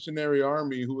Revolutionary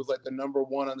Army, who was like the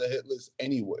 #1 on the hit list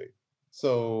anyway.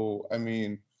 So, I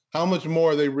mean, how much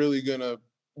more are they really gonna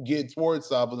get towards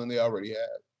Sabo than they already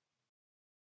have?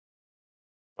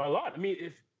 A lot. I mean,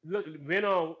 if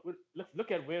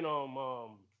look at when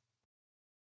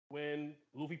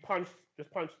Luffy punched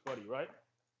Buddy, right?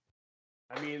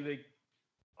 I mean, they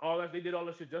did all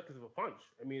that shit just because of a punch.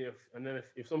 I mean,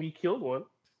 if somebody killed one,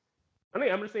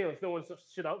 I'm just saying, like, throwing some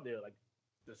shit out there, like,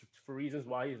 just for reasons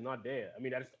why he's not dead. I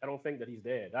mean, I don't think that he's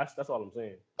dead. That's all I'm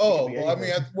saying. Oh, well, I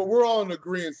mean, we're all in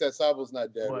agreement that Sabo's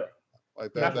not dead. But,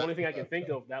 like that's the only thing I can think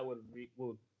of that would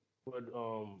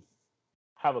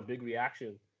have a big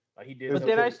reaction. Like he did. But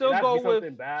then I still go with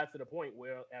something bad to the point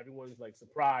where everyone's like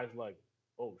surprised, like,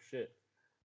 oh shit.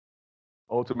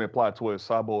 Ultimate plot twist: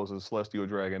 Sabo is a celestial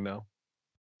dragon now.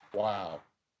 Wow.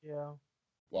 Yeah.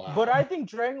 Wow. But I think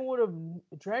Dragon would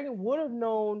have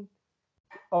known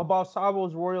about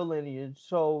Sabo's royal lineage,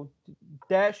 so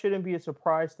that shouldn't be a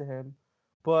surprise to him.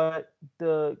 But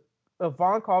the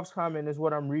Ivankov's comment is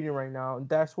what I'm reading right now, and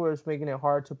that's where it's making it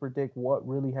hard to predict what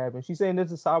really happened. She's saying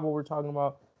this is Sabo we're talking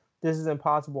about. This is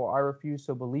impossible. I refuse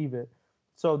to believe it.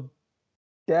 So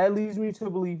that leads me to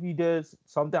believe he did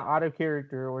something out of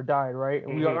character or died, right?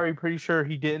 And we're already pretty sure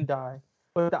he didn't die.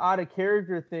 But the out of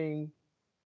character thing,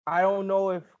 I don't know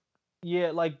if,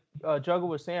 like Jugga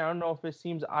was saying, I don't know if it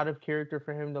seems out of character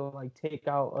for him to like take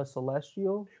out a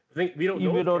Celestial. I think we don't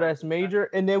know. Even though that's major.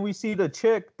 And then we see the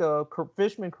chick, the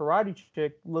Fishman karate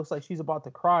chick, looks like she's about to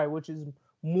cry, which is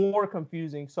more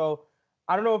confusing. So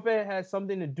I don't know if it has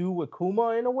something to do with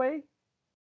Kuma in a way.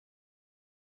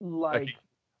 Like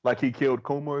he killed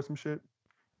Kuma or some shit?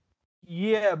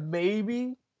 Yeah,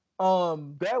 maybe.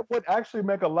 That would actually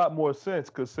make a lot more sense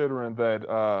considering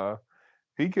that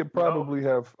he could probably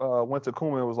have went to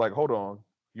Kuma and was like, hold on,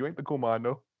 you ain't the Kuma I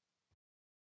know.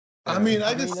 I mean,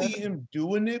 I just see him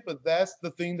doing it, but that's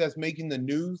the thing that's making the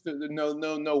news.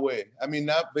 No way. I mean,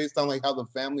 not based on like how the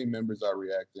family members are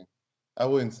reacting. I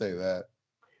wouldn't say that.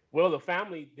 Well, the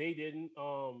family, they didn't.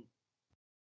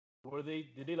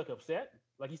 Did they look upset?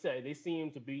 Like you said, they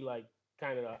seemed to be like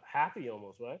kind of happy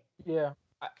almost, right? Yeah,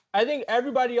 I think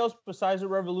everybody else besides the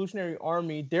Revolutionary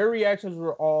Army, their reactions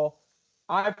were all,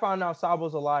 I found out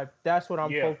Sabo's alive. That's what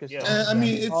I'm focused on. I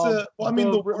mean, it's the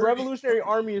Revolutionary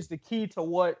Army is the key to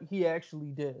what he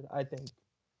actually did, I think.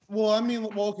 Well, I mean,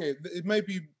 okay, it might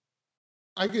be.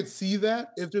 I could see that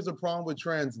if there's a problem with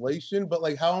translation, but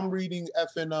like how I'm reading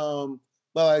effing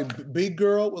like Big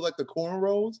Girl with like the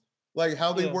cornrows, like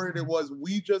how they worded it was,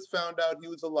 we just found out he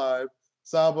was alive.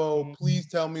 Sabo, please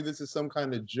tell me this is some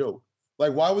kind of joke.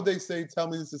 Like, why would they say, tell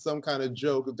me this is some kind of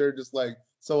joke if they're just like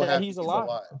so happy he's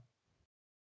alive?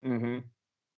 Mm-hmm.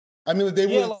 I mean, they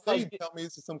wouldn't say, tell me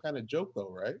this is some kind of joke, though,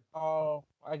 right? Oh,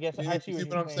 I guess I see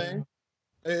what I'm saying.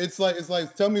 It's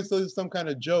like, tell me this is some kind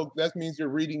of joke. That means you're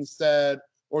reading sad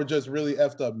or just really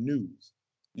effed up news.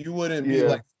 You wouldn't be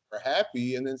like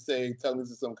happy and then say, tell me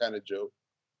this is some kind of joke.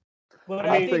 But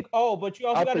I think, but you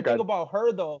also got to think about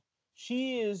her though.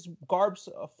 she is Garp's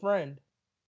friend.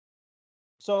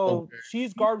 So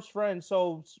she's Garp's friend.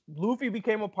 So Luffy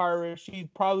became a pirate. She's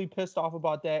probably pissed off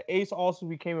about that. Ace also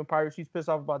became a pirate. She's pissed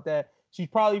off about that. She's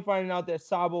probably finding out that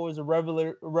Sabo is a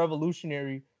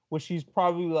revolutionary, which she's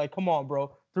probably like, come on,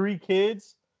 bro. 3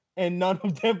 kids and none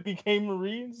of them became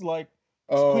Marines? Like,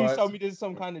 please tell me this is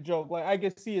some kind of joke. Like, I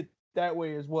can see it that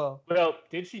way as well. Well,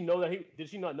 did she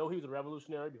not know he was a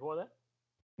revolutionary before that?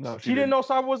 No, she didn't know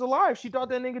Sabo was alive. She thought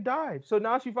that nigga died. So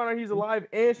now she found out he's alive,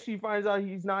 and she finds out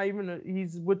he's not even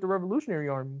he's with the Revolutionary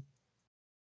Army.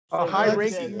 A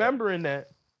high-ranking member in that.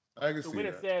 I can see that. So when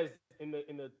it says in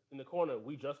the corner,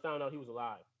 we just found out he was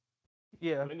alive.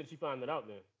 Yeah. When did she find that out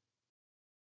then?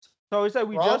 So it said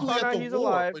we just found out he's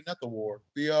alive. Wait, not the war.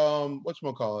 The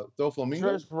whatchamacallit?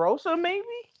 Doflamingo? Rosa, maybe?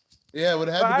 Yeah, it would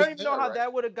have. But I don't even know how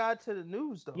that would have got to the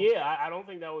news though. Yeah, I don't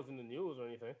think that was in the news or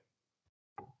anything.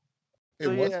 It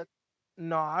was. Yeah.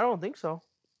 No, I don't think so.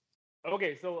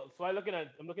 Okay, so I'm looking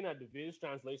at the Viz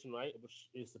translation, right, which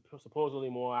is supposedly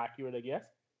more accurate, I guess.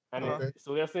 And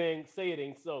so they're saying, "Say it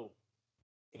ain't so,"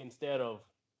 instead of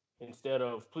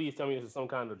 "Please tell me this is some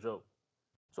kind of joke."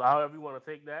 So however you want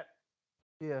to take that.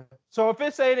 Yeah. So if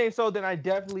it say it ain't so, then I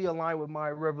definitely align with my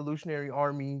Revolutionary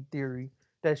Army theory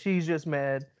that she's just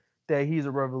mad that he's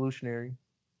a revolutionary.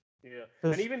 Yeah.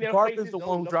 And even their Garp faces is the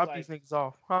one who dropped these niggas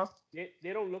off, huh?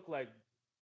 They don't look like,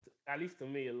 at least to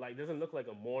me, like doesn't look like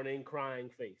a mourning, crying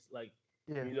face. Like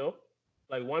you know,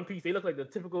 like One Piece. They look like the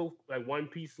typical like One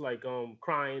Piece like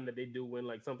crying that they do when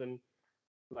like something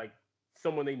like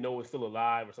someone they know is still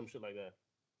alive or some shit like that.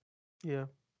 Yeah.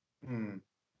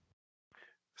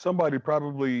 Somebody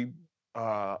probably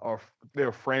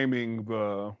they're framing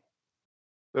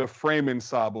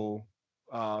Sabo.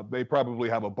 They probably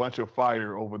have a bunch of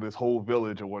fire over this whole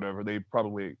village or whatever. They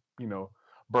probably,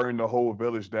 burn the whole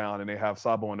village down, and they have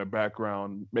Sabo in the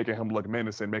background, making him look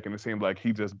menacing, making it seem like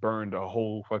he just burned a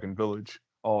whole fucking village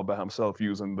all by himself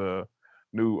using the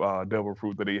new devil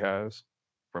fruit that he has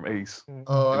from Ace.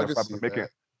 Oh, and I can see that.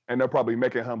 And they're probably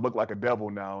making him look like a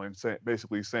devil now, and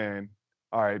basically saying,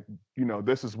 all right,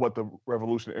 this is what the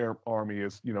Revolutionary Army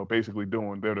is, basically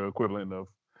doing. They're the equivalent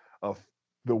of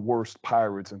the worst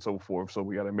pirates and so forth. So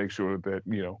we got to make sure that,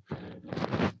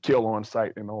 kill on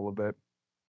sight and all of that.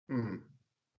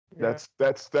 Yeah.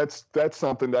 That's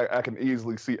something that I can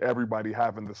easily see everybody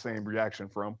having the same reaction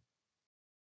from.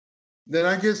 Then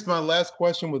I guess my last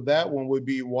question with that one would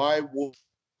be, why would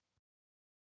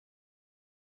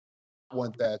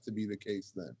want that to be the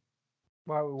case then?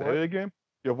 Why would what? Say it again?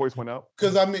 Your voice went out.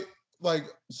 Because I mean,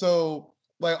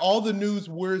 all the news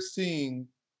we're seeing,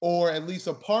 or at least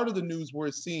a part of the news we're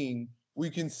seeing, we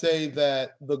can say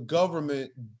that the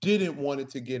government didn't want it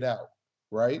to get out,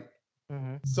 right?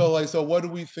 So what do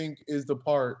we think is the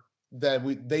part that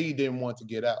they didn't want to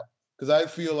get out? Because I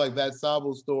feel like that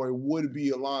Sabo story would be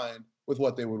aligned with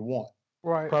what they would want.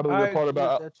 Right. Probably the part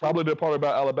about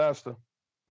Alabasta,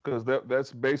 because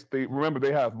that's basically, remember,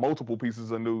 they have multiple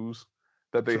pieces of news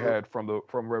that they had from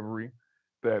Reverie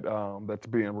that's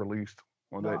being released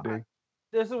on that day.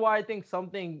 This is why I think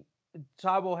something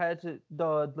Sabo had to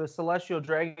the Celestial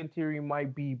Dragon theory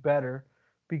might be better,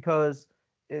 because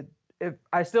if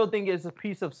I still think it's a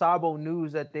piece of Sabo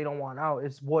news that they don't want out.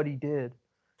 It's what he did,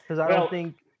 because I don't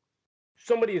think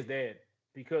somebody is dead,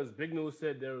 because Big News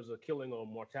said there was a killing or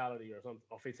mortality or something,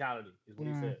 or fatality is what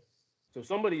he said. So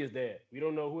somebody is dead. We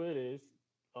don't know who it is.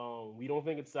 We don't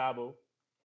think it's Sabo.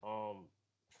 So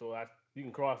you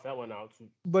can cross that one out too.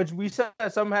 But we said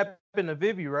something happened to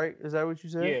Vivi, right? Is that what you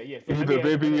said? Yeah. So either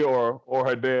Vivi or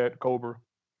her dad, Cobra.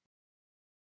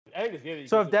 I think it's Vivi.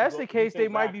 So if that's the case, they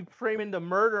might be framing the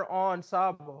murder on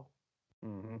Sabo.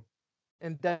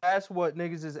 And that's what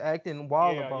niggas is acting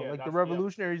wild about. Like the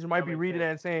revolutionaries might be reading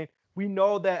that and saying, we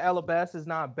know that Alabasta is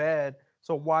not bad,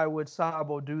 so why would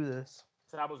Sabo do this?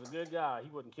 Sabo's a good guy. He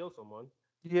wouldn't kill someone.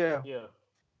 Yeah. So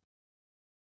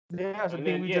I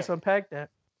think we just unpacked that.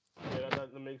 Yeah,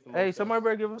 that makes some Hey, somebody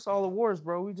better give us all awards,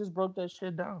 bro. We just broke that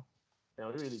shit down. Yeah,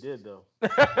 we really did, though.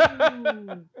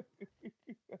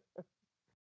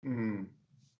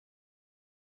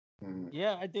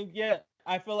 Yeah, I think,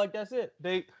 I feel like that's it.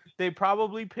 They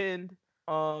probably pinned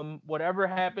whatever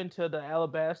happened to the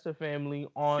Alabasta family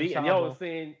on Sabo.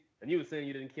 And you were saying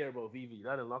you didn't care about Vivi.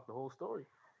 That unlocked the whole story.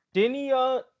 Did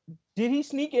he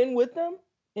sneak in with them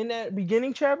in that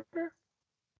beginning chapter?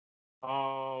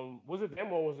 Was it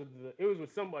them or was it was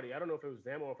with somebody? I don't know if it was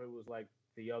them or if it was like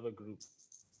the other group.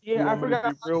 Yeah, I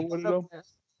forgot.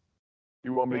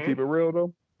 You want me to keep it real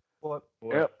though? What?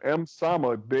 M.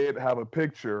 Sama did have a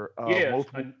picture of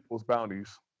multiple people's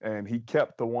bounties, and he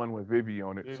kept the one with Vivi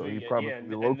on it. So he probably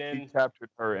low-key captured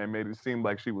her and made it seem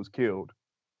like she was killed.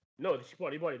 No, she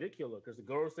probably did kill her because the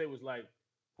girl say was like,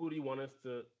 "Who do you want us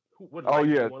to? What Oh life do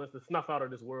yeah. you want us to snuff out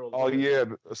of this world?" Oh yeah,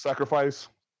 the sacrifice.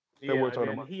 They Yeah, were and talking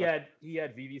then about. he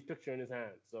had Vivi's picture in his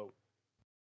hand, so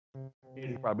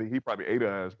He probably ate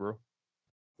her ass, bro.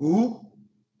 Who?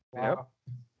 Wow.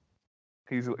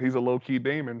 Yep. He's a low key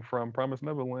Damon from Promised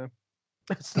Neverland.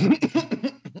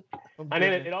 And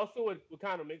then it also would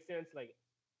kind of make sense, like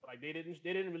they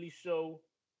didn't really show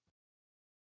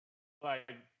like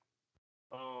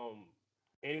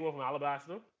anyone from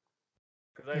Alabasta,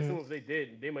 because I assume if they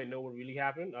did, they might know what really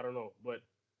happened. I don't know, but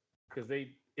because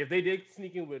if they did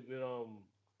sneak in with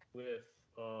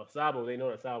Sabo, they know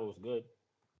that Sabo was good.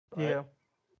 Right? Yeah.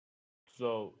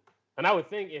 So, and I would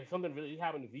think if something really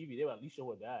happened to Vivi, they would at least show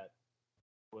her dad,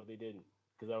 but they didn't,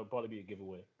 because that would probably be a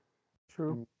giveaway.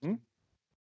 True.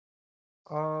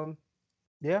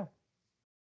 Yeah.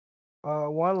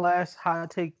 One last hot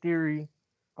take theory.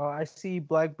 I see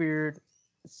Blackbeard.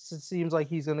 It seems like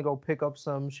he's gonna go pick up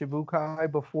some Shichibukai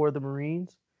before the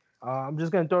Marines. I'm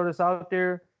just gonna throw this out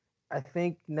there. I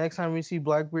think next time we see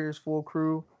Blackbeard's full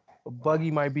crew,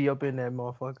 Buggy might be up in that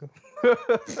motherfucker.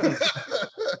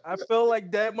 I feel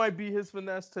like that might be his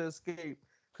finesse to escape,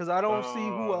 because I don't see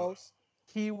who else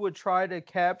he would try to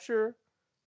capture.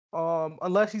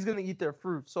 Unless he's gonna eat their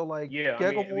fruit. So like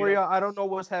Gecko Moria, I don't know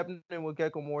what's happening with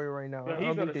Gecko Moria right now. I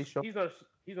don't think they show. He's not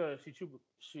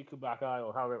Shichibukai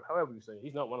or however you say it.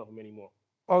 He's not one of them anymore.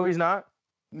 Oh, he's not?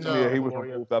 No. Yeah, he was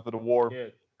removed after the war. Yeah,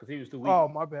 because he was too weak. Oh,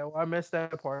 my bad. Well, I missed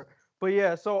that part. But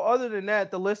yeah, so other than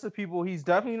that, the list of people, he's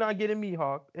definitely not getting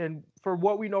Mihawk. And for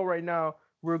what we know right now,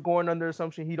 we're going under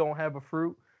assumption he don't have a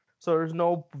fruit. So there's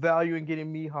no value in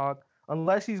getting Mihawk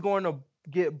unless he's going to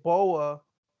get Boa.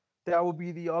 That would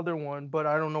be the other one, but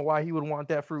I don't know why he would want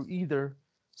that fruit either.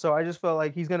 So I just felt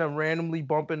like he's gonna randomly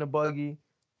bump into Buggy.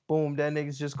 Boom, that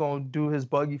nigga's just gonna do his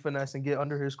Buggy finesse and get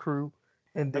under his crew.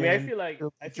 And then I feel like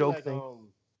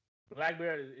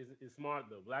Blackbeard is smart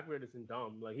though. Blackbeard isn't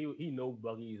dumb. Like he know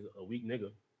Buggy is a weak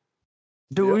nigga.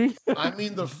 Do we? I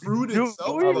mean, the fruit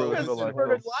itself.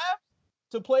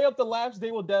 To play up the laughs,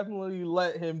 they will definitely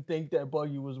let him think that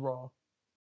Buggy was wrong.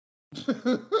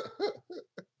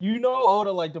 You know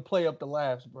Oda like to play up the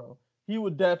laughs, bro. He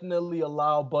would definitely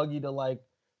allow Buggy to like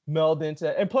meld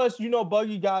into, and plus, you know,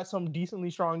 Buggy got some decently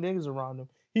strong niggas around him.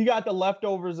 He got the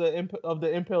leftovers of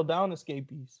the Impel Down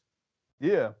escapees.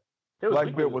 Yeah,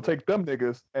 Blackbeard will take them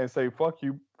niggas and say, fuck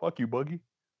you, Buggy."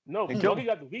 No, Buggy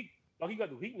got the weak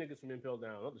niggas from Impel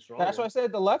Down, not the strong. That's why I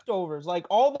said the leftovers. Like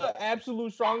all the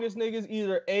absolute strongest niggas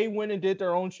either A, went and did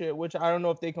their own shit, which I don't know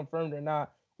if they confirmed or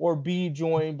not, or B,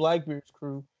 joined Blackbeard's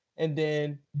crew. And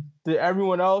then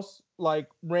everyone else like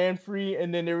ran free,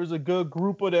 and then there was a good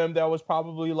group of them that was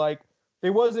probably like, they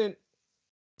wasn't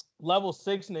level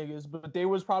 6 niggas, but they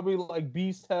was probably like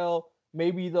Beast Hell,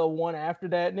 maybe the one after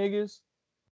that niggas.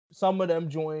 Some of them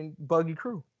joined Buggy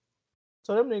crew.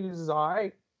 So them niggas is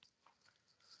alright.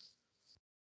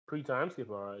 Pre-time skip,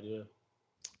 alright, yeah.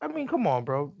 I mean, come on,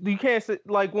 bro. You can't say,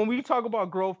 like, when we talk about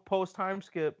growth post time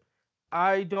skip,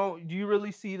 do you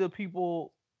really see the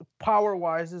people power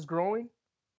wise is growing?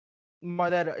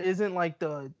 That isn't like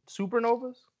the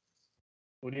supernovas?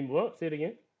 What do you what? Say it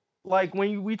again. Like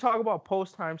when we talk about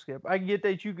post time skip, I get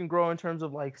that you can grow in terms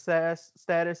of like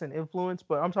status and influence,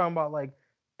 but I'm talking about like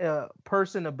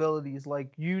person abilities.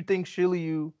 Like, you think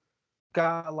Shiryu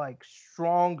got like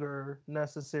stronger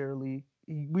necessarily?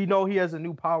 We know he has a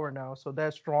new power now, so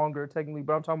that's stronger technically,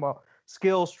 but I'm talking about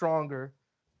skill stronger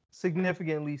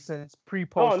significantly since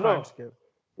pre-post time skip.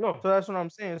 No. So that's what I'm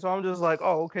saying. So I'm just like,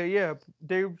 oh, okay, yeah,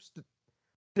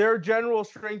 their general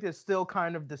strength is still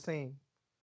kind of the same.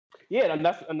 Yeah, and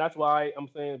that's why I'm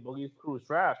saying Boogie's crew is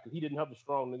trash, because he didn't have the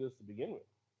strong niggas to begin with.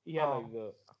 He had like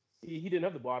he didn't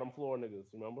have the bottom floor niggas,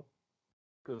 remember?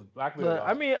 Because Blackbeard.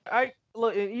 I mean, I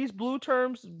look in East Blue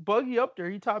terms, Buggy up there,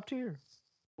 he top tier.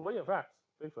 Well, yeah, facts,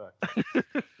 big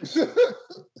facts.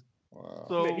 Wow.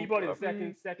 So he probably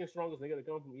the second strongest nigga to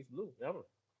come from East Blue ever.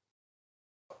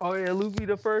 Oh yeah, Luffy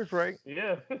the first, right?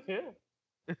 Yeah,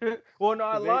 yeah. Well, no,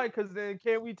 I lied, because then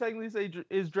can't we technically say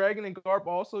is Dragon and Garp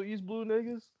also East Blue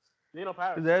niggas? They no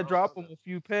pirates. That drop them a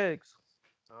few pegs.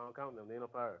 I don't count them. They no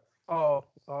pirates. Oh,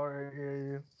 all right,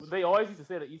 yeah. But they always used to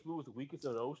say that East Blue was the weakest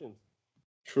of the oceans.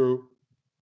 True.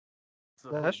 So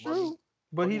that's true.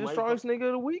 But he the strongest nigga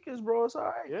of the weakest, bro. It's all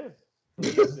right. Yeah.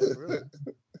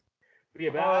 Yeah,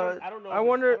 but I don't know. I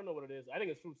don't know what it is. I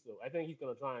think it's fruits though. I think he's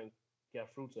gonna try and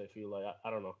get fruits. I feel like I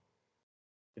don't know.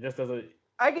 It just doesn't.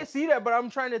 I can see that, but I'm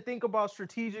trying to think about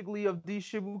strategically of these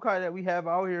Shichibukai that we have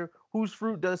out here. Whose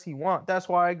fruit does he want? That's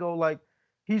why I go like,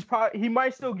 he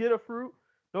might still get a fruit.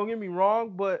 Don't get me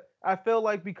wrong, but I feel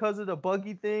like because of the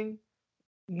Buggy thing,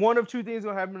 one of two things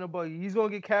gonna happen to Buggy. He's gonna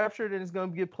get captured and it's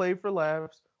gonna get played for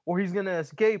laughs, or he's gonna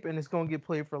escape and it's gonna get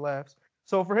played for laughs.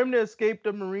 So for him to escape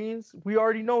the Marines, we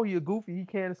already know he's a goofy. He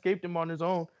can't escape them on his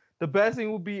own. The best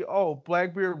thing would be,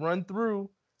 Blackbeard run through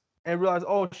and realize,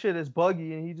 oh shit, it's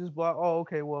Buggy, and he just block. Oh,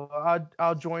 okay, well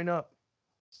I'll join up.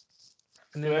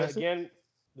 And then again,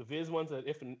 the Viz one said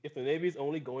if the Navy is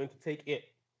only going to take it,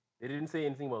 they didn't say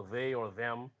anything about they or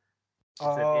them.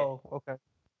 Oh, okay.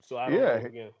 So I don't know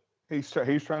again. He's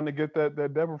trying to get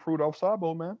that devil fruit off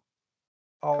Sabo, man.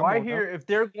 Oh, I hear if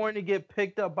they're going to get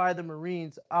picked up by the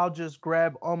Marines, I'll just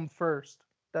grab first.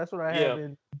 That's what I have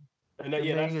in. And that's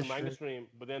the manga stream.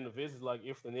 But then the Viz is like,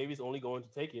 if the Navy's only going to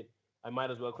take it, I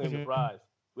might as well claim the prize,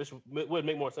 which would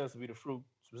make more sense to be the fruit,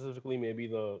 specifically maybe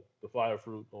the fire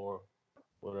fruit or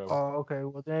whatever. Oh, okay.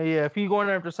 Well, then, if he's going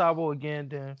after Sabo again,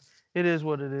 then it is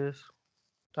what it is.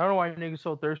 I don't know why niggas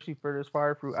so thirsty for this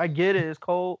fire fruit. I get it, it's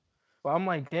cold, but I'm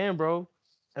like, damn, bro.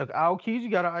 Like, Aokiji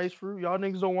got an ice fruit. Y'all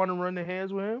niggas don't want to run their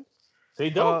hands with him. They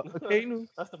don't.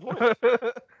 That's the point.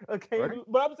 Right?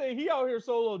 But I'm saying he out here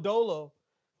solo dolo.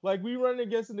 Like, we running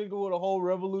against a nigga with a whole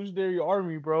revolutionary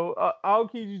army, bro.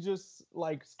 Aokiji just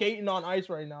like skating on ice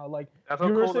right now. Like, that's how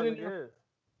cold it is.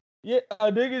 Yeah,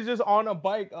 a nigga's just on a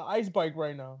bike, an ice bike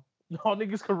right now. Y'all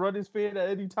niggas can run his fan at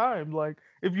any time. Like,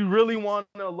 if you really want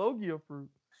a Logia fruit.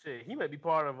 Shit, he might be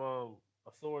part of a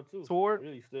sword too. Sword?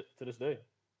 Really, to this day.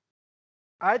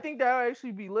 I think that would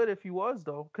actually be lit if he was,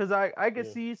 though. Because I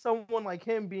could see someone like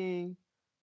him being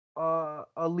a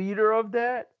leader of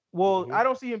that. Well, I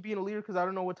don't see him being a leader because I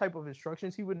don't know what type of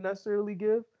instructions he would necessarily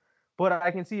give. But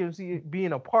I can see him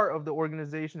being a part of the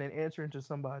organization and answering to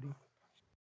somebody.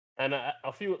 And a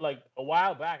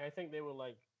while back, I think they were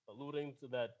like alluding to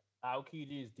that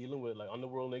Aokiji is dealing with like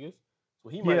underworld niggas. So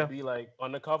he might be like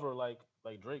undercover like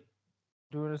Drake.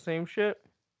 Doing the same shit?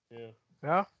 Yeah.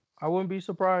 Yeah, I wouldn't be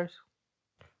surprised.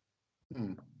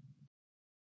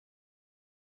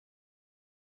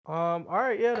 All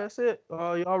right, that's it.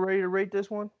 Y'all ready to rate this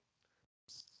one?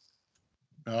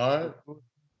 All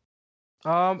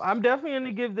right. I'm definitely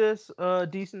gonna give this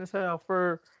decent as hell.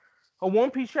 For a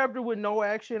One Piece chapter with no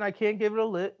action, I can't give it a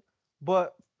lit.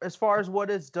 But as far as what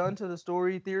it's done to the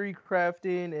story, theory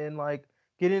crafting, and like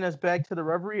getting us back to the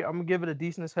reverie, I'm gonna give it a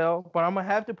decent as hell. But I'm gonna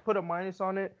have to put a minus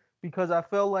on it because I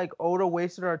feel like Oda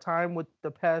wasted our time with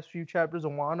the past few chapters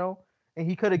of Wano, and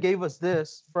he could have gave us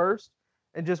this first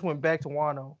and just went back to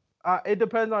Wano. It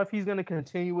depends on if he's gonna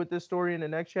continue with this story in the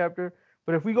next chapter.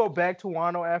 But if we go back to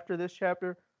Wano after this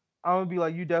chapter, I'm gonna be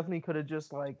like, you definitely could have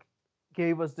just like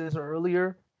gave us this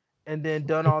earlier and then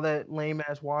done all that lame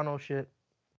ass Wano shit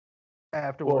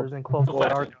afterwards and close the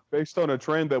arc. Based on a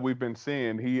trend that we've been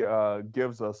seeing, he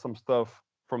gives us some stuff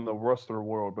from the rest of the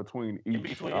world between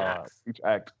each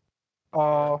act.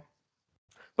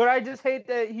 But I just hate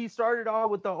that he started off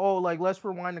with the let's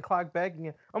rewind the clock back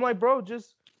again. I'm like, bro,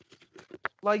 just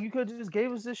like you could have just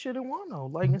gave us this shit in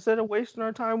Wano. Like instead of wasting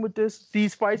our time with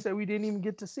these fights that we didn't even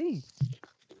get to see.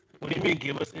 What do you mean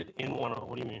give us it in Wano?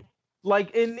 What do you mean?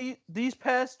 Like in these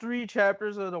past 3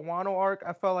 chapters of the Wano arc,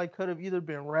 I felt like could have either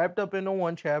been wrapped up into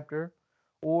one chapter,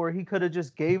 or he could have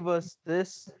just gave us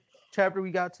this chapter we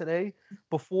got today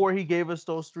before he gave us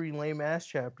those 3 lame ass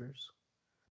chapters.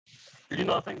 Did you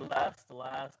know? I think the last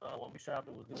One Piece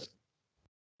chapter was good.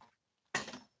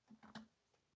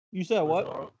 You said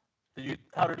what?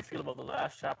 How did you feel about the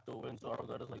last chapter when Zoro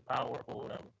got his power up or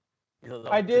whatever?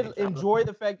 I did enjoy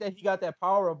the fact that he got that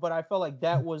power up, but I felt like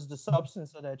that was the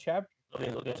substance of that chapter.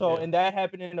 And that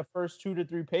happened in the first 2 to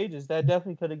 3 pages. That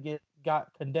definitely could have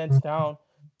got condensed down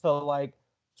to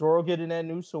Zoro getting that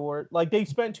new sword. Like they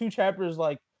spent 2 chapters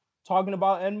talking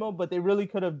about Enma, but they really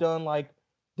could have done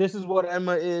this is what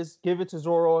Enma is, give it to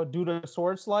Zoro, do the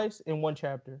sword slice in 1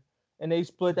 chapter. And they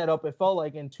split that up, it felt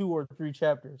like in 2 or 3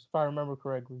 chapters, if I remember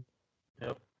correctly.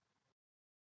 Yep.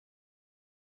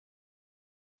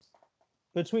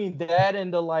 Between that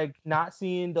and the not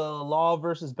seeing the Law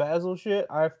versus Basil shit,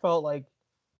 I felt like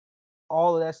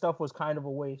all of that stuff was kind of a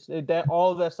waste.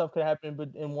 All of that stuff could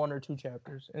happen in 1 or 2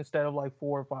 chapters instead of 4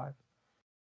 or 5.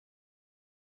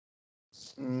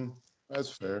 That's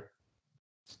fair.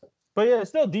 But yeah, it's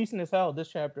still decent as hell, this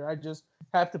chapter. I just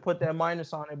have to put that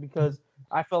minus on it because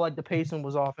I felt like the pacing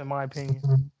was off, in my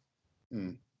opinion.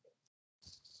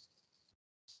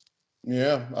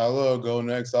 Yeah, I'll go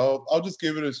next. I'll just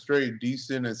give it a straight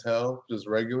decent as hell, just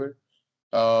regular.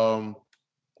 The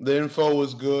info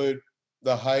was good.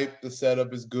 The hype, the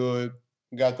setup is good.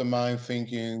 Got the mind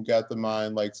thinking, got the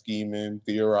mind scheming,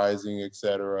 theorizing,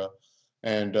 etc.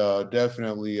 And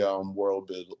definitely world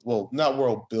building. Well, not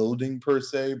world building per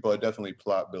se, but definitely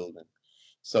plot building.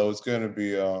 So it's gonna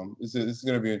be it's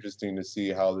gonna be interesting to see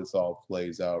how this all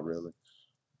plays out. Really.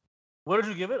 What did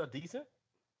you give it? A decent?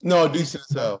 No, decent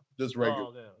as hell. Just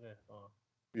regular. Oh,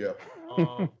 yeah.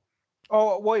 Yeah.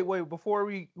 Oh, wait. Before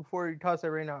we toss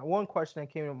that right now, one question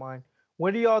that came to mind.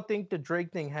 When do y'all think the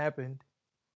Drake thing happened?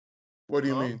 What do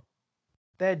you mean?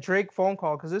 That Drake phone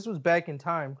call, because this was back in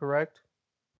time, correct?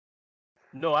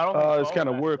 No, I don't think it's kind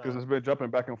of weird because it's been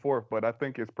jumping back and forth, but I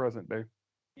think it's present day.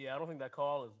 Yeah, I don't think that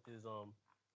call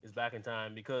is back in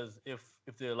time, because if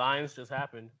the alliance just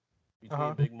happened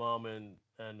between Big Mom and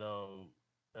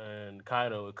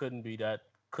Kaido, it couldn't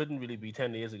really be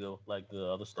 10 years ago like the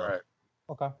other stuff. Right.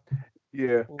 Okay.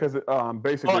 Yeah, because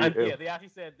basically, they actually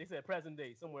said present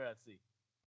day somewhere at sea.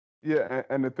 Yeah,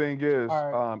 and the thing is,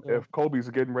 if Colby's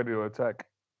getting ready to attack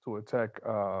what's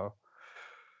her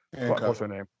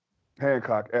name?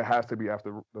 Hancock, it has to be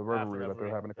after the reverie that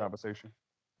they're having a conversation.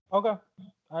 Okay.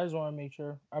 I just want to make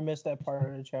sure. I missed that part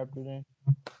of the chapter then.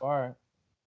 All right.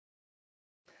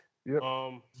 Yep.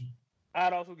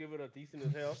 I'd also give it a decent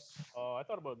as hell. I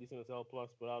thought about decent as hell plus,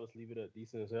 but I'll just leave it at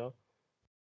decent as hell.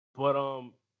 But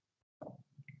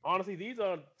honestly, these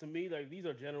are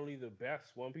generally the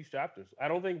best One Piece chapters. I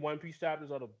don't think One Piece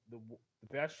chapters are the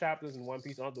best chapters in One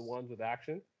Piece aren't the ones with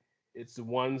action. It's the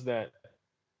ones that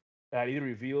either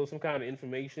reveal some kind of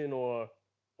information or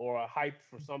a hype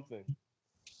for something.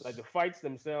 Like the fights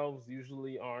themselves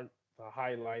usually aren't the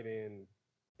highlight in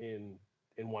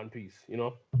One Piece, you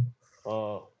know?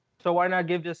 So why not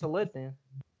give this a lit then?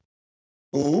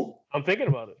 Ooh. I'm thinking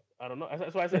about it. I don't know.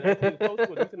 That's why I said I think it's close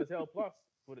to a decent as hell plus,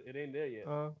 but it ain't there yet.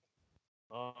 You know,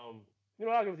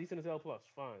 I'll give it a decent as hell plus.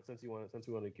 Fine, since you want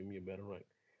to give me a better rank,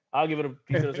 I'll give it a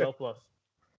decent as hell plus.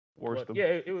 But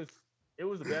yeah, it was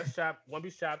the best One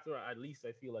Piece chapter, at least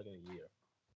I feel like, in a year.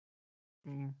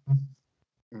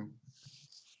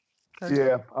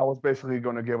 Yeah, I was basically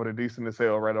going to give it a decent as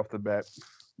hell right off the bat,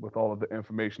 with all of the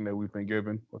information that we've been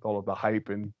given, with all of the hype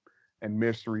and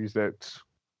mysteries that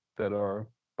are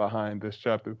behind this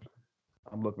chapter.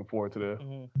 I'm looking forward to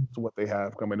to what they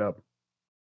have coming up.